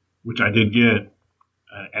expansion which I did get,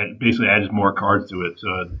 and basically added more cards to it.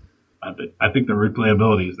 So I think the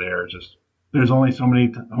replayability is there. It's just there's only so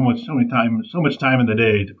much time in the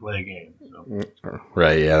day to play a game. So.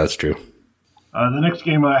 Right, yeah, that's true. The next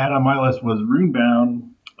game I had on my list was Runebound,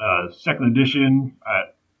 second edition.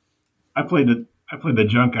 I played the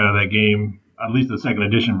junk out of that game, at least the second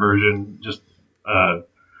edition version. Just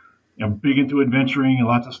big into adventuring and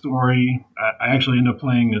lots of story. I actually ended up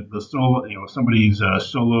playing the solo, somebody's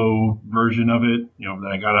solo version of it,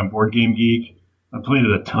 that I got on Board Game Geek. I played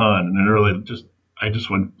it a ton, and I just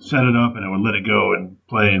would set it up and I would let it go and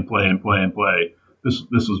play and play and play and play. This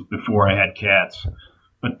was before I had cats,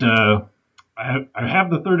 but I have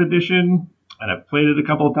the third edition and I've played it a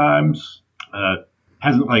couple of times.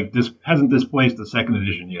 Hasn't displaced the second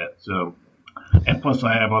edition yet. So, and plus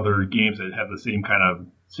I have other games that have the same kind of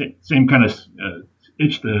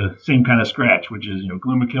itch, the same kind of scratch, which is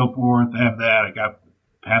Gloom of Killforth. I have that. I got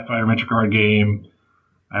Pathfinder Adventure Card Game.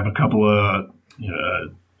 I have a couple of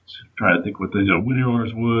trying to think what the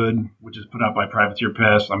Widow's Wood, which is put out by Privateer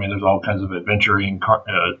Press. I mean, there's all kinds of adventuring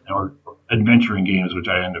games which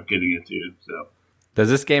I end up getting into. So, does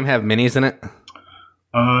this game have minis in it?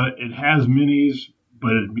 It has minis,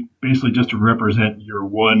 but basically just to represent your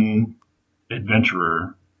one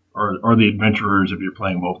adventurer or the adventurers if you're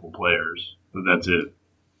playing multiple players. So that's it.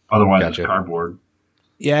 Otherwise, It's cardboard.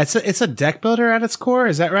 Yeah, it's a deck builder at its core.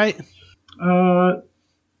 Is that right?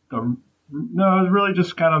 No, it's really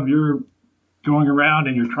just kind of you're going around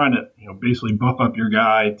and you're trying to basically buff up your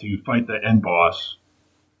guy to fight the end boss.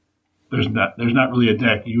 There's not really a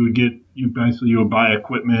deck. You would buy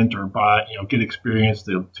equipment or get experience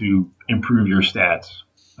to improve your stats.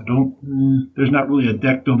 There's not really a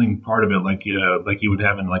deck building part of it like you would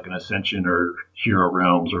have in like an Ascension or Hero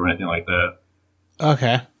Realms or anything like that.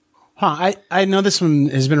 Okay. Huh. I know this one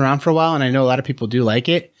has been around for a while, and I know a lot of people do like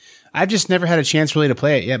it. I've just never had a chance really to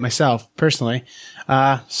play it yet myself, personally.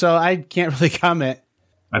 So I can't really comment.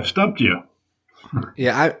 I've stumped you.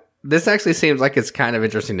 Yeah, this actually seems like it's kind of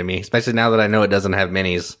interesting to me, especially now that I know it doesn't have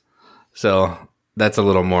minis. So that's a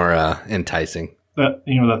little more enticing.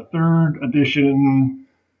 The third edition,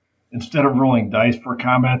 instead of rolling dice for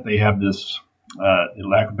combat, they have this,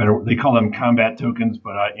 lack of better, they call them combat tokens,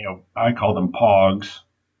 but I call them pogs.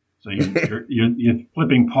 So you're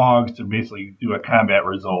flipping pogs to basically do a combat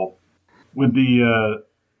result. With the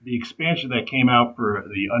expansion that came out for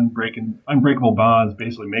the Unbreakable Bonds,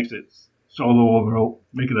 basically makes it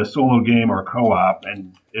make it a solo game or co-op,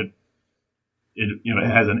 and it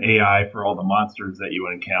has an AI for all the monsters that you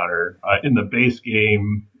encounter. In the base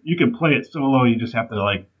game, you can play it solo. You just have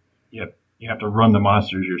to you have to run the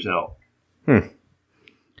monsters yourself.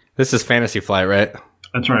 This is Fantasy Flight, right?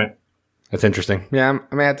 That's right. That's interesting. Yeah,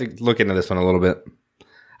 I may have to look into this one a little bit.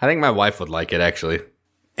 I think my wife would like it, actually.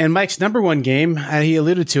 And Mike's number one game, he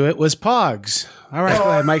alluded to it, was Pogs. All right, go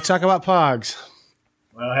ahead, Mike. Talk about Pogs.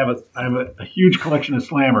 Well, I have a huge collection of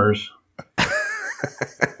slammers.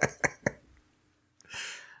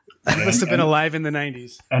 You must have been alive in the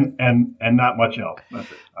 90s. And not much else.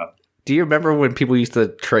 That's it. Do you remember when people used to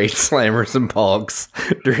trade slammers and pogs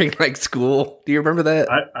during like school? Do you remember that?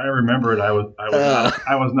 I remember it. I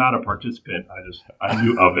was not a participant. I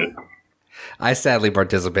knew of it. I sadly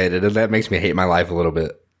participated, and that makes me hate my life a little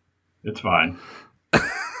bit. It's fine.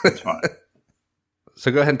 It's fine. So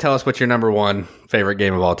go ahead and tell us what your number one favorite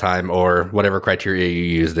game of all time, or whatever criteria you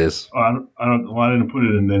used is. I didn't put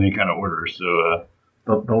it in any kind of order. So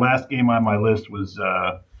the last game on my list was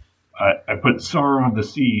I put Sorrow of the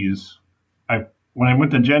Seas. When I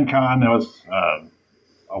went to Gen Con, that was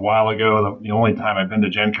a while ago. The only time I've been to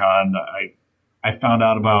Gen Con, I found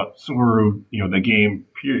out about Sorrow, the game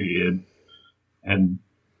period, and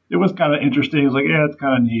it was kind of interesting. It was like, yeah, it's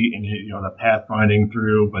kind of neat, and the pathfinding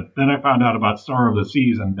through. But then I found out about Sorrow of the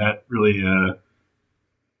Seas, and that really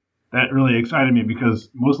excited me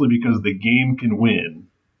mostly because the game can win.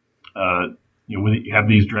 When you have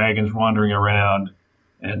these dragons wandering around,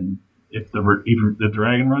 and if the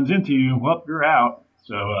dragon runs into you, well, you're out.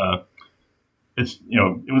 So it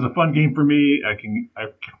was a fun game for me. I can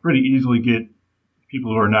pretty easily get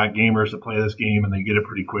people who are not gamers to play this game, and they get it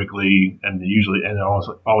pretty quickly, and they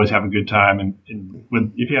always have a good time. And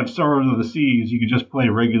if you have Sorrow of the Seas, you can just play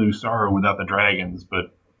regular Sorrow without the dragons.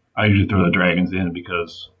 But I usually throw the dragons in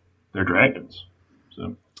because they're dragons.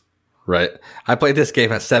 So. Right. I played this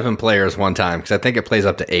game at 7 players one time because I think it plays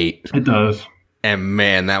up to 8. It does. And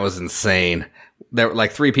man, that was insane. There were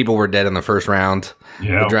like 3 people were dead in the first round.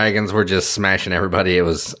 Yeah. The dragons were just smashing everybody. It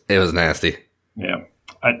was nasty. Yeah.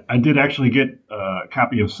 I did actually get a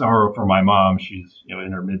copy of Sorrow for my mom. She's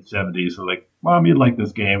in her mid 70s. So like, Mom, you'd like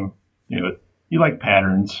this game. You like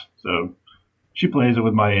patterns. So she plays it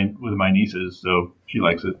with my nieces. So she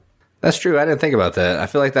likes it. That's true. I didn't think about that. I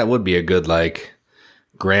feel like that would be a good like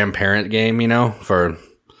grandparent game, for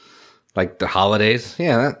like the holidays.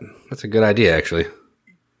 Yeah, that's a good idea, actually.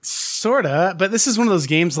 Sorta, but this is one of those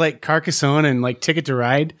games like Carcassonne and like Ticket to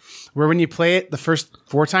Ride, where when you play it the first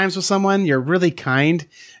 4 times with someone, you're really kind.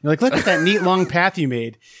 You're like, look at that neat long path you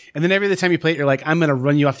made. And then every other time you play it, you're like, I'm going to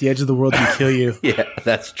run you off the edge of the world and kill you. Yeah,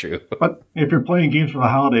 that's true. But if you're playing games for the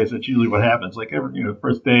holidays, that's usually what happens. Like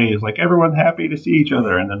first day is like everyone's happy to see each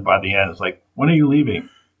other, and then by the end, it's like, when are you leaving?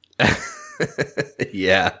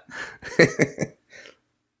 Yeah.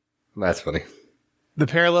 That's funny. The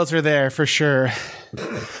parallels are there for sure.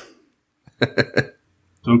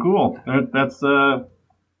 So cool. That's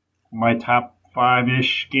my top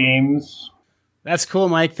 5-ish games. That's cool,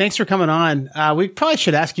 Mike. Thanks for coming on. We probably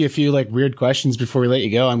should ask you a few like weird questions before we let you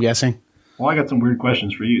go, I'm guessing. Well, I got some weird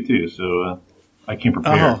questions for you too, so I came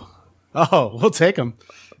prepared. Oh, we'll take them.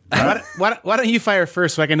 Why don't you fire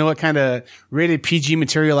first so I can know what kind of rated PG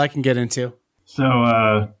material I can get into? So,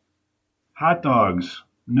 hot dogs.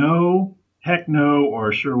 No, heck no,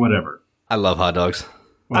 or sure whatever. I love hot dogs.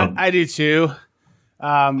 Well, I do too.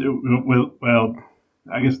 Well,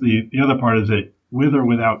 I guess the other part is that with or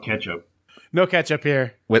without ketchup. No ketchup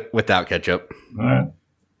here. Without ketchup. All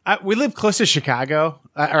right. We live close to Chicago,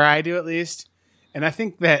 or I do at least, and I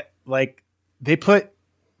think that like they put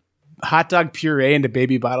hot dog puree into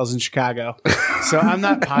baby bottles in Chicago. So I'm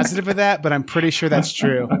not positive of that, but I'm pretty sure that's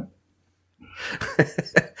true.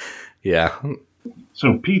 Yeah.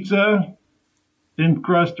 So pizza, thin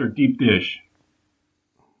crust, or deep dish?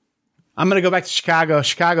 I'm going to go back to Chicago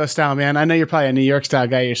style, man. I know you're probably a New York style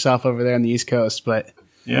guy yourself over there on the East Coast, but.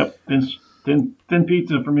 Yep. Thin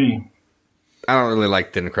pizza for me. I don't really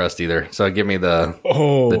like thin crust either. So give me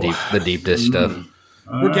the deep dish stuff.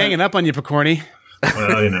 We're ganging up on you, Picorni.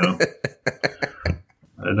 Well,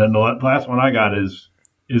 And then the last one I got is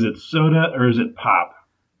it soda or is it pop?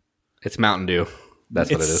 It's Mountain Dew. That's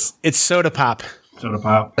what it is. It's soda pop. Soda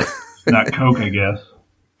pop. Not Coke, I guess.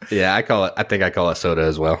 Yeah, I think I call it soda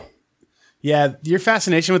as well. Yeah, your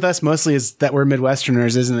fascination with us mostly is that we're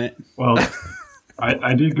Midwesterners, isn't it? Well,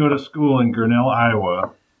 I did go to school in Grinnell,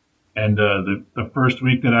 Iowa, and the first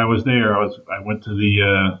week that I was there, I went to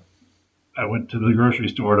the grocery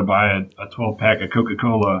store to buy a 12-pack of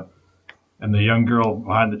Coca-Cola, and the young girl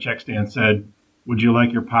behind the check stand said, "Would you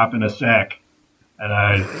like your pop in a sack?"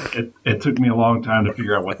 And it took me a long time to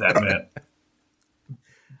figure out what that meant.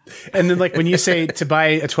 And then, like, when you say to buy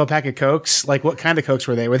a 12-pack of Cokes, like, what kind of Cokes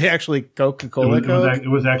were they? Were they actually Coca-Cola Coke? It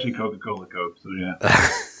was actually Coca-Cola Coke, so yeah.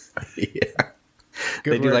 Yeah.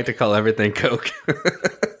 Good They do work. like to call everything Coke.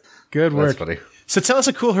 Good work. That's funny. So tell us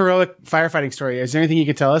a cool, heroic firefighting story. Is there anything you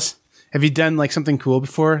can tell us? Have you done like something cool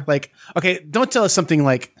before? Like, okay, don't tell us something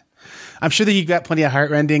like, I'm sure that you've got plenty of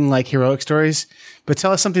heartrending, like heroic stories, but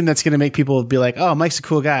tell us something that's going to make people be like, oh, Mike's a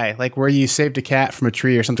cool guy. Like where you saved a cat from a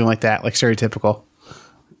tree or something like that, like stereotypical.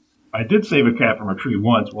 I did save a cat from a tree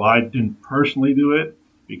once. Well, I didn't personally do it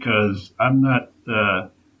because I'm not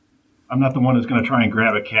the one who's going to try and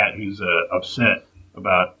grab a cat who's upset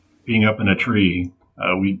about being up in a tree.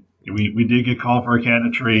 We did get called for a cat in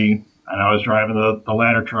a tree, and I was driving the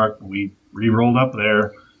ladder truck. And we rolled up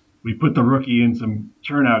there. We put the rookie in some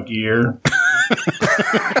turnout gear,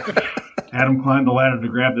 had him climb the ladder to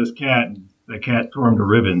grab this cat, and the cat tore him to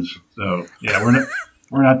ribbons. So yeah,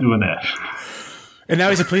 we're not doing that. And now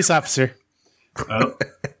he's a police officer. I'm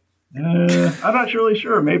not really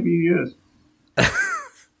sure. Maybe he is.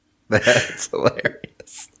 That's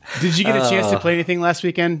hilarious. Did you get a chance to play anything last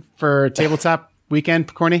weekend for tabletop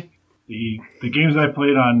weekend, Corny? The games I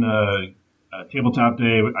played on tabletop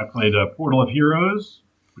day, I played Portal of Heroes,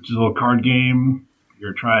 which is a little card game.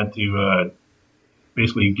 You're trying to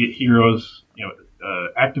basically get heroes,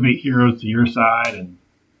 activate heroes to your side,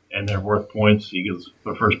 and they're worth points.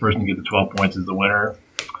 The first person to get the 12 points is the winner.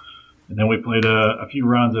 And then we played a few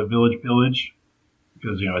rounds of Village Pillage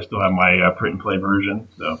because I still have my print and play version.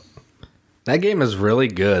 So that game is really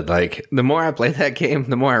good. Like the more I play that game,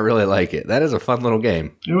 the more I really like it. That is a fun little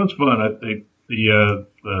game. It was fun.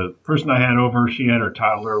 The person I had over, she had her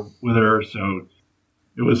toddler with her, so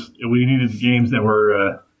we needed games that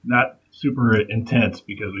were not super intense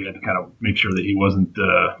because we had to kind of make sure that he wasn't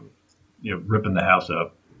ripping the house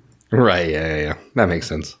up. Right, yeah. That makes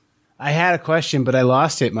sense. I had a question, but I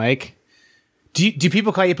lost it, Mike. Do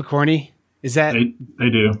people call you Picorni? Is that they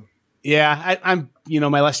do? Yeah, I'm.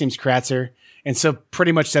 My last name's Kratzer, and so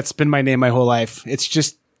pretty much that's been my name my whole life. It's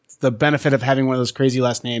just the benefit of having one of those crazy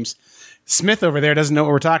last names. Smith over there doesn't know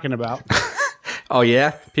what we're talking about. Oh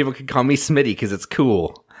yeah, people can call me Smitty because it's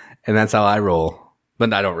cool, and that's how I roll.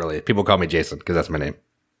 But I don't really. People call me Jason because that's my name.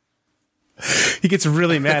 He gets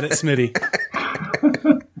really mad at Smitty.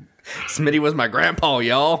 Smitty was my grandpa,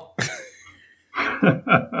 y'all.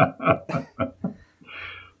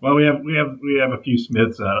 Well, we have a few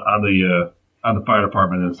Smiths on the fire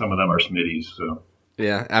department, and some of them are Smitties. So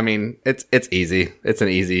yeah, I mean it's easy. It's an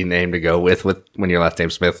easy name to go with when your last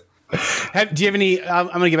name's Smith. Do you have any? I'm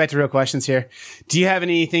going to get back to real questions here. Do you have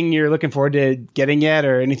anything you're looking forward to getting yet,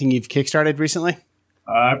 or anything you've kickstarted recently?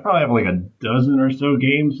 I probably have like a dozen or so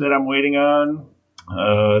games that I'm waiting on.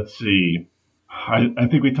 Let's see. I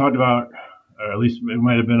think we talked about, or at least it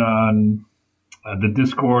might have been on the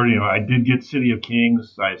Discord. I did get City of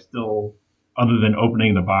Kings. I still, other than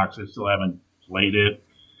opening the box, I still haven't played it.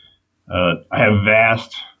 I have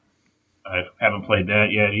Vast. I haven't played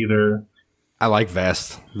that yet either. I like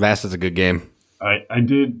Vast. Vast is a good game.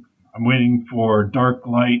 I'm waiting for Dark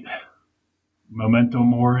Light, Memento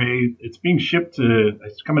Mori. It's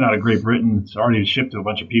coming out of Great Britain. It's already shipped to a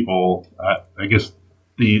bunch of people. I guess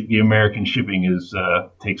the American shipping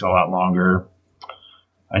takes a lot longer.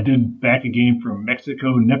 I did back a game from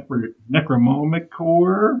Mexico,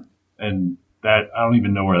 Necromomicor, and that I don't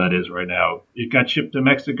even know where that is right now. It got shipped to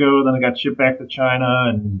Mexico, then it got shipped back to China,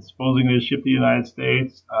 and supposedly it shipped to the United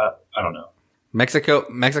States. I don't know. Mexico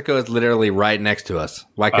is literally right next to us.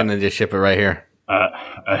 Why couldn't they just ship it right here?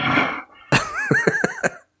 I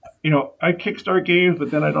kickstart games,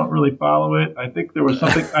 but then I don't really follow it. I think there was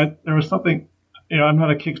something. I'm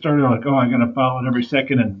not a Kickstarter like, I'm going to follow it every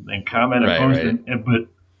second and comment and post it. But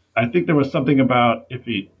I think there was something about if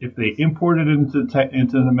they imported it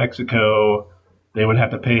into Mexico, they would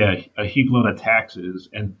have to pay a heap load of taxes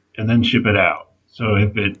and then ship it out. So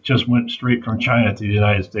if it just went straight from China to the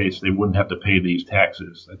United States, they wouldn't have to pay these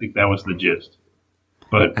taxes. I think that was the gist.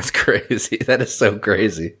 But that's crazy. That is so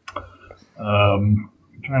crazy. I'm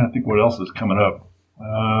trying to think what else is coming up.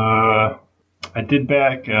 I did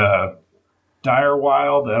back Dire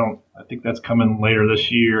Wild. I think that's coming later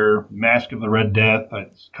this year. Mask of the Red Death.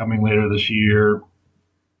 That's coming later this year.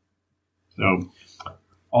 So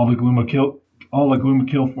all the Gloom of Kill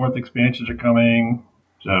 4th expansions are coming.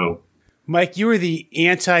 So. Mike, you were the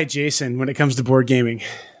anti-Jason when it comes to board gaming.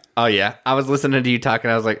 Oh, yeah? I was listening to you talking.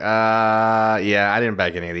 I was like, yeah, I didn't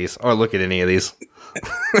back any of these or look at any of these.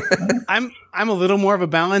 I'm a little more of a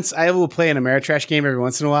balance. I will play an Ameritrash game every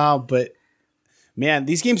once in a while, but man,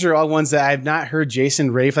 these games are all ones that I've not heard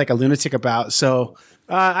Jason rave like a lunatic about. So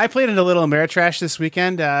I played in a little Ameritrash this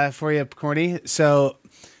weekend for you, Corny. So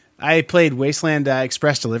I played Wasteland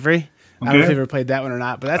Express Delivery. Okay. I don't know if you've ever played that one or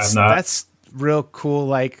not, but that's real cool.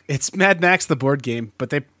 Like, it's Mad Max the board game, but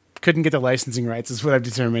they couldn't get the licensing rights, is what I've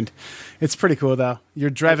determined. It's pretty cool, though. You're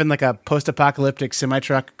driving like a post-apocalyptic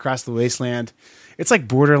semi-truck across the wasteland. It's like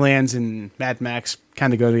Borderlands and Mad Max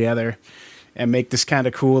kind of go together and make this kind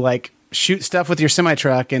of cool, like, shoot stuff with your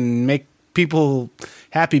semi-truck and make people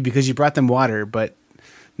happy because you brought them water, but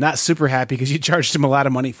not super happy because you charged them a lot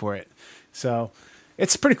of money for it. So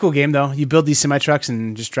it's a pretty cool game, though. You build these semi-trucks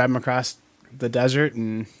and just drive them across the desert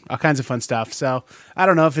and all kinds of fun stuff. So I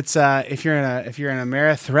don't know if it's if you're in a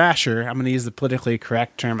Amerithrasher, I'm going to use the politically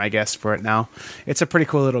correct term, I guess, for it now. It's a pretty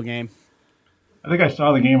cool little game. I think I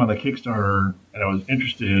saw the game on the Kickstarter and I was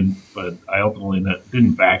interested, but I ultimately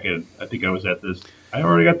didn't back it. I think I was at this. I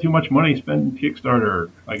already got too much money spent in Kickstarter.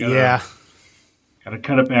 I gotta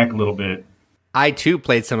cut it back a little bit. I too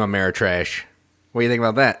played some Ameritrash. What do you think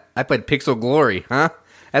about that? I played Pixel Glory, huh?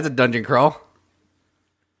 That's a dungeon crawl.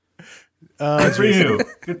 Good for you.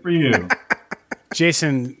 Good for you.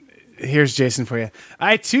 Jason, here's Jason for you.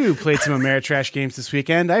 I too played some Ameritrash games this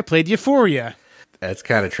weekend. I played Euphoria. That's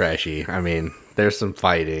kind of trashy. I mean, there's some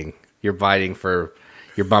fighting. You're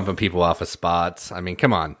bumping people off of spots. I mean,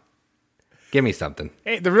 come on. Give me something.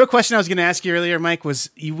 Hey, the real question I was going to ask you earlier, Mike, was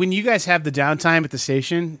when you guys have the downtime at the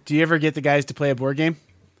station, do you ever get the guys to play a board game?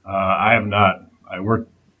 I have not. I work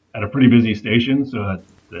at a pretty busy station, so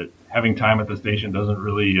that having time at the station doesn't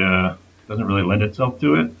really lend itself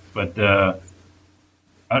to it. But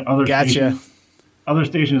other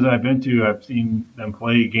stations that I've been to, I've seen them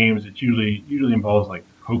play games that usually involves like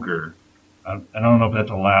poker. I don't know if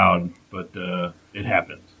that's allowed, but it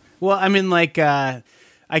happens. Well, I mean, like,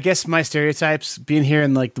 I guess my stereotypes being here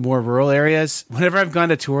in like the more rural areas, whenever I've gone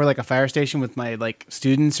to tour like a fire station with my like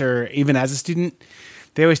students or even as a student,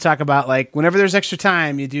 they always talk about like whenever there's extra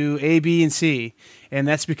time, you do A, B, and C. And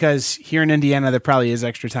that's because here in Indiana, there probably is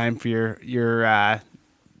extra time for your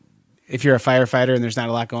if you're a firefighter and there's not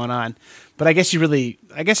a lot going on. But I guess there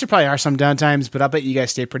probably are some downtimes, but I'll bet you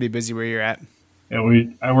guys stay pretty busy where you're at. Yeah,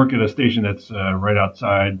 I work at a station that's right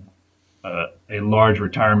outside a large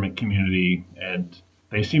retirement community, and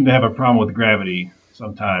they seem to have a problem with gravity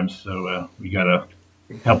sometimes, so we got to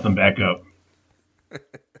help them back up.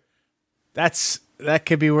 That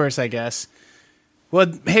could be worse, I guess.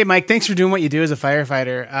 Well, hey, Mike, thanks for doing what you do as a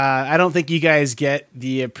firefighter. I don't think you guys get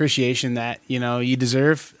the appreciation that, you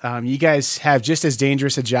deserve. You guys have just as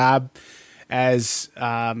dangerous a job as,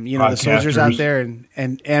 the soldiers out there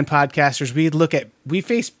and podcasters. We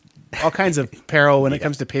face all kinds of peril when it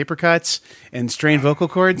comes to paper cuts and strained vocal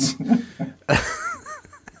cords.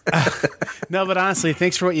 No, but honestly,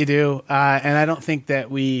 thanks for what you do. And I don't think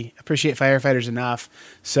that we appreciate firefighters enough.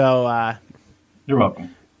 So you're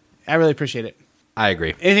welcome. I really appreciate it. I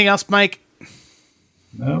agree. Anything else, Mike?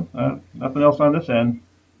 No, nothing else on this end.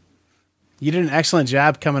 You did an excellent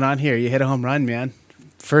job coming on here. You hit a home run, man.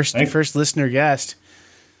 First listener guest.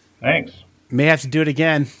 Thanks. May have to do it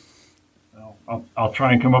again. I'll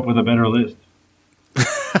try and come up with a better list.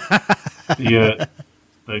 The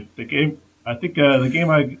game. I think the game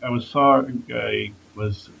I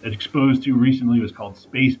was exposed to recently was called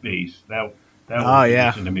Space Base. That was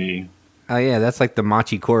interesting to me. Oh yeah, that's like the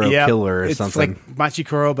Machi Koro killer or something. It's like Machi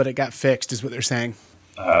Koro, but it got fixed, is what they're saying.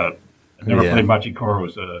 I never played Machi Koro,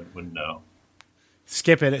 so wouldn't know.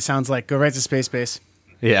 Skip it. It sounds like go right to Space Base.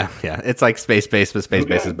 Yeah. It's like Space Base, but Space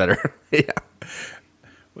Base is better. Yeah.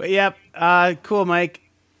 Well, yep. Cool, Mike.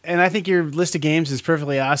 And I think your list of games is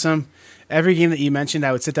perfectly awesome. Every game that you mentioned,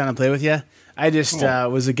 I would sit down and play with you. I just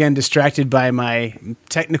was, again, distracted by my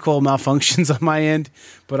technical malfunctions on my end,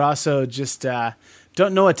 but also just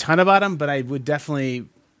don't know a ton about them, but I would definitely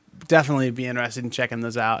be interested in checking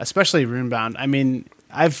those out, especially Runebound. I mean,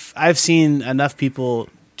 I've seen enough people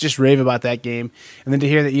just rave about that game, and then to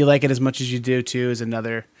hear that you like it as much as you do, too, is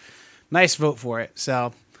another nice vote for it.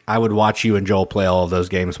 So I would watch you and Joel play all of those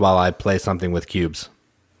games while I play something with cubes.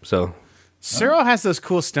 So Suro has those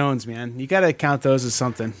cool stones, man. You got to count those as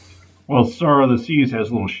something. Well, Suro of the Seas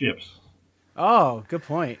has little ships. Oh, good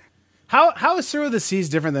point. How is Suro of the Seas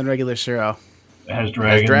different than regular Suro? It has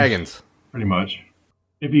dragons. Pretty much.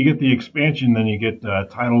 If you get the expansion, then you get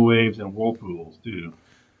tidal waves and whirlpools, too.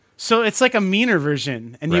 So it's like a meaner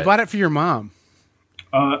version, and you bought it for your mom.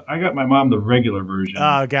 I got my mom the regular version.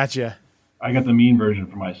 Oh, gotcha. I got the mean version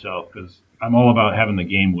for myself, because I'm all about having the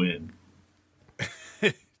game win.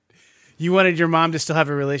 You wanted your mom to still have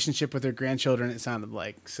a relationship with her grandchildren, it sounded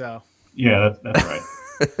like. So yeah, that's right.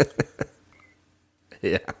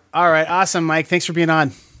 Yeah. All right. Awesome, Mike. Thanks for being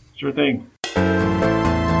on. Sure thing.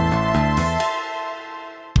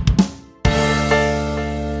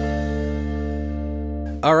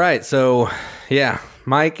 All right. So, yeah,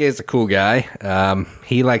 Mike is a cool guy.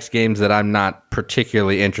 He likes games that I'm not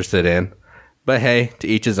particularly interested in. But hey, to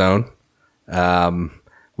each his own.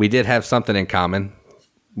 We did have something in common.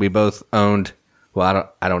 We both owned, well,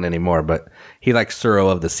 I don't anymore, but he likes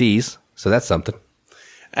Suro of the Seas, so that's something.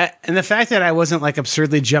 And the fact that I wasn't like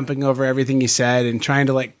absurdly jumping over everything he said and trying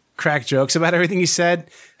to like crack jokes about everything he said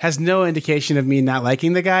has no indication of me not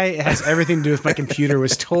liking the guy. It has everything to do with my computer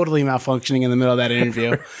was totally malfunctioning in the middle of that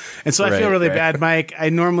interview. And so I feel really bad, Mike. I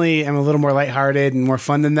normally am a little more lighthearted and more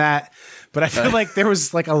fun than that. But I feel like there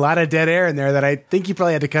was like a lot of dead air in there that I think you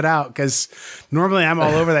probably had to cut out because normally I'm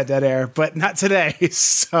all over that dead air, but not today.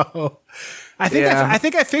 So I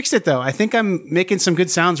think I fixed it though. I think I'm making some good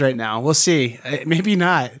sounds right now. We'll see. Maybe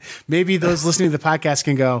not. Maybe those listening to the podcast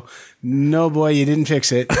can go, no, boy, you didn't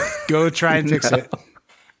fix it. Go try and fix it.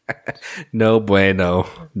 No bueno.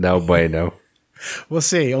 No bueno. We'll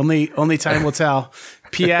see. Only time will tell.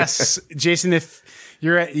 P.S. Jason, if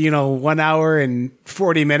you're at 1 hour and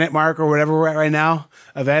 40-minute mark or whatever we're at right now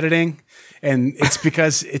of editing, and it's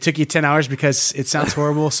because it took you 10 hours because it sounds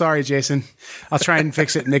horrible. Sorry, Jason. I'll try and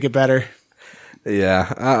fix it and make it better.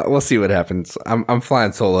 Yeah, we'll see what happens. I'm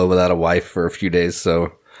flying solo without a wife for a few days,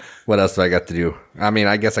 so what else do I got to do? I mean,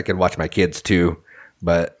 I guess I could watch my kids too,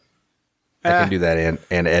 but I can do that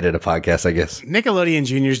and edit a podcast, I guess. Nickelodeon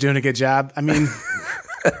Junior's doing a good job. I mean,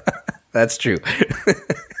 that's true.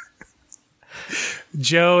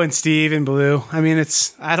 Joe and Steve and Blue. I mean,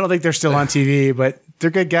 I don't think they're still on TV, but they're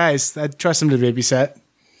good guys. I trust them to babysit.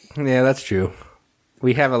 Yeah, that's true.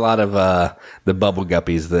 We have a lot of the Bubble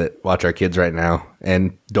Guppies that watch our kids right now,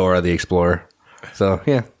 and Dora the Explorer. So,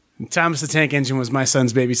 yeah. Thomas the Tank Engine was my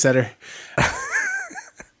son's babysitter.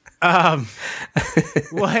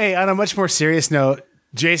 Well, hey, on a much more serious note,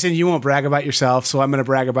 Jason, you won't brag about yourself, so I'm going to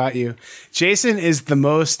brag about you. Jason is the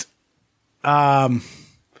most...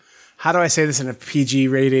 how do I say this in a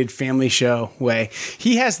PG-rated family show way?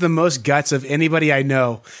 He has the most guts of anybody I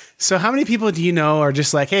know. So how many people do you know are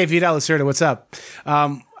just like, hey, Vidal Lacerda, what's up?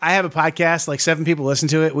 I have a podcast, like 7 people listen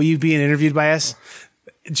to it. Will you be interviewed by us?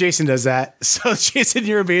 Jason does that. So Jason,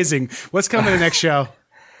 you're amazing. What's coming in the next show?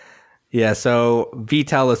 Yeah, so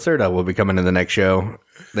Vital Lacerda will be coming in the next show.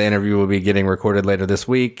 The interview will be getting recorded later this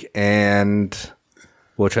week, and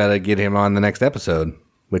we'll try to get him on the next episode,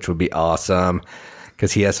 which would be awesome.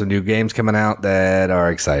 Because he has some new games coming out that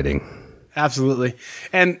are exciting. Absolutely.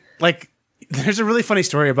 And like, there's a really funny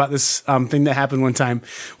story about this thing that happened one time.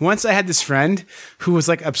 Once I had this friend who was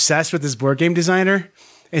like obsessed with this board game designer,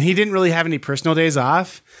 and he didn't really have any personal days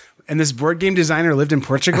off. And this board game designer lived in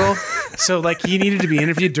Portugal. So like he needed to be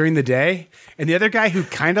interviewed during the day. And the other guy who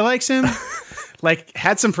kind of likes him, like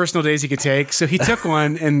had some personal days he could take. So he took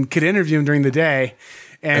one and could interview him during the day.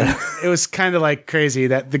 And it was kind of like crazy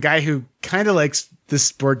that the guy who kind of likes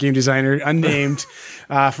this board game designer, unnamed,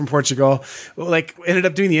 from Portugal, like ended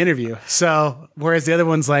up doing the interview. So whereas the other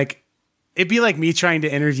one's like, it'd be like me trying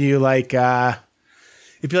to interview like,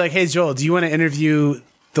 it'd be like, hey Joel, do you want to interview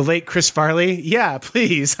the late Chris Farley? Yeah,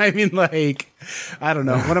 please. I mean, like, I don't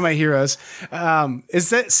know, one of my heroes.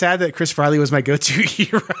 Is that sad that Chris Farley was my go-to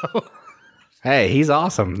hero? Hey, he's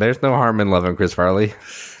awesome. There's no harm in loving Chris Farley.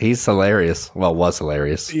 He's hilarious. Well, was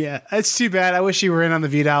hilarious. Yeah, it's too bad. I wish you were in on the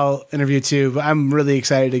Vidal interview too, but I'm really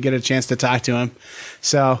excited to get a chance to talk to him.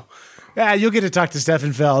 So, yeah, you'll get to talk to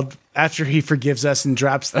Stefan Feld after he forgives us and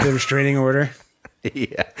drops the restraining order.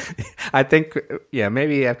 Yeah, I think,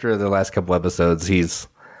 maybe after the last couple episodes,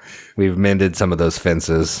 we've mended some of those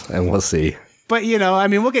fences, and we'll see. But, I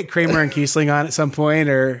mean, we'll get Kramer and Kiesling on at some point,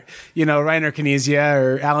 or, Reiner Knizia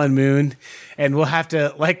or Alan Moon, and we'll have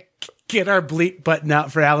to, like, get our bleep button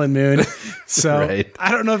out for Alan Moon. So right.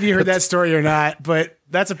 I don't know if you heard that story or not, but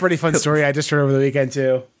that's a pretty fun story I just heard over the weekend,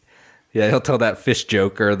 too. Yeah, he'll tell that fish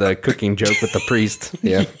joke or the cooking joke with the priest.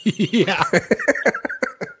 Yeah. Yeah.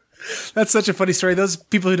 That's such a funny story. Those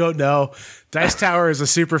people who don't know, Dice Tower is a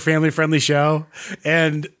super family-friendly show,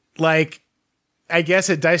 and, like, I guess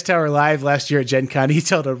at Dice Tower Live last year at Gen Con, he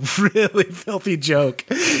told a really filthy joke.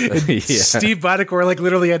 Yeah. Steve Bodicor like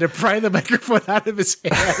literally had to pry the microphone out of his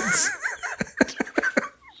hands.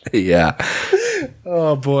 Yeah.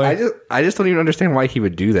 Oh boy. I just don't even understand why he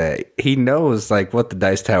would do that. He knows like what the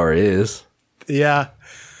Dice Tower is. Yeah.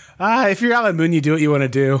 If you're Alan Moon, you do what you want to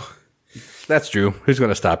do. That's true. Who's going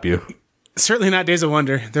to stop you? Certainly not Days of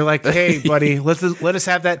Wonder. They're like, hey, buddy, let us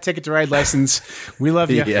have that Ticket to Ride license. We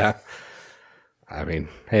love you. Yeah. I mean,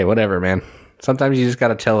 hey, whatever, man. Sometimes you just got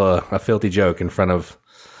to tell a filthy joke in front of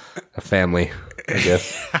a family, I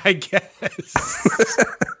guess. I guess.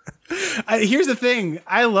 Here's the thing.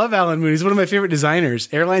 I love Alan Moon. He's one of my favorite designers.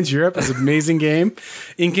 Airlines Europe is an amazing game.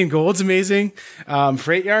 Ink and Gold's amazing.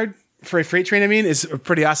 Freight Train, is a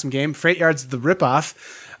pretty awesome game. Freight Yard's the ripoff.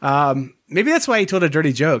 Maybe that's why he told a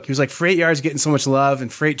dirty joke. He was like, Freight Yard's getting so much love,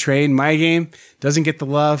 and Freight Train, my game, doesn't get the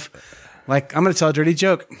love. Like, I'm going to tell a dirty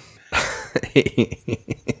joke.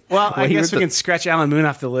 Well, I guess we can scratch Alan Moon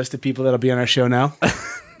off the list of people that'll be on our show now.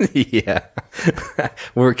 Yeah.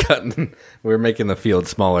 We're making the field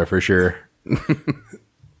smaller for sure.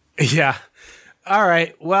 Yeah. All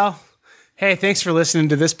right. Well, hey, thanks for listening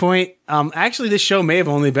to this point. Actually, this show may have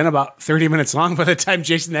only been about 30 minutes long by the time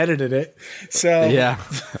Jason edited it. So yeah,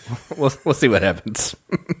 we'll see what happens.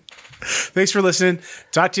 Thanks for listening.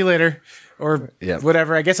 Talk to you later, or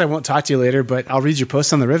whatever. I guess I won't talk to you later, but I'll read your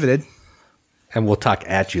post on the Riveted. And we'll talk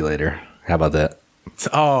at you later. How about that?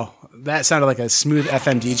 Oh, that sounded like a smooth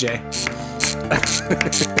FM DJ.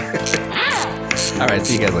 All right,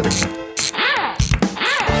 see you guys later.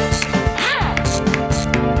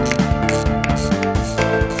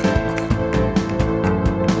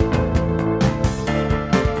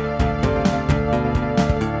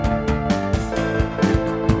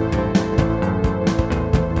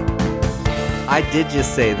 I did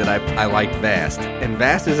just say that I like Vast, and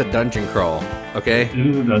Vast is a dungeon crawl. Okay, it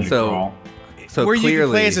is a dungeon crawl. So where clearly, you can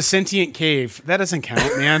play as a sentient cave. That doesn't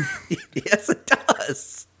count, man. Yes, it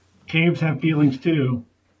does. Caves have feelings too.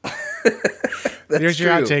 There's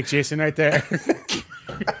your outtake, Jason, right there.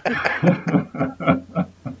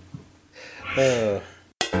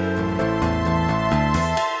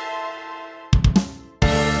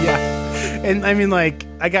 Yeah. And I mean, like,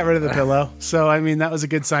 I got rid of the pillow. So, I mean, that was a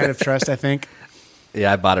good sign of trust, I think.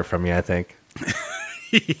 Yeah, I bought it from you, I think.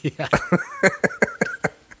 Yeah.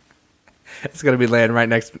 It's going to be laying right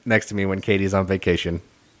next to me when Katie's on vacation.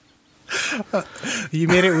 You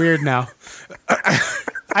made it weird now.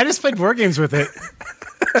 I just played board games with it.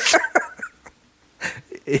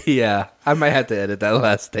 Yeah, I might have to edit that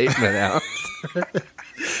last statement out.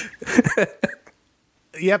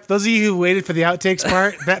 Yep, those of you who waited for the outtakes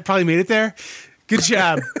part, that probably made it there. Good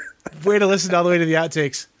job. Way to listen all the way to the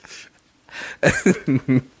outtakes.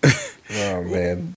 Oh, man.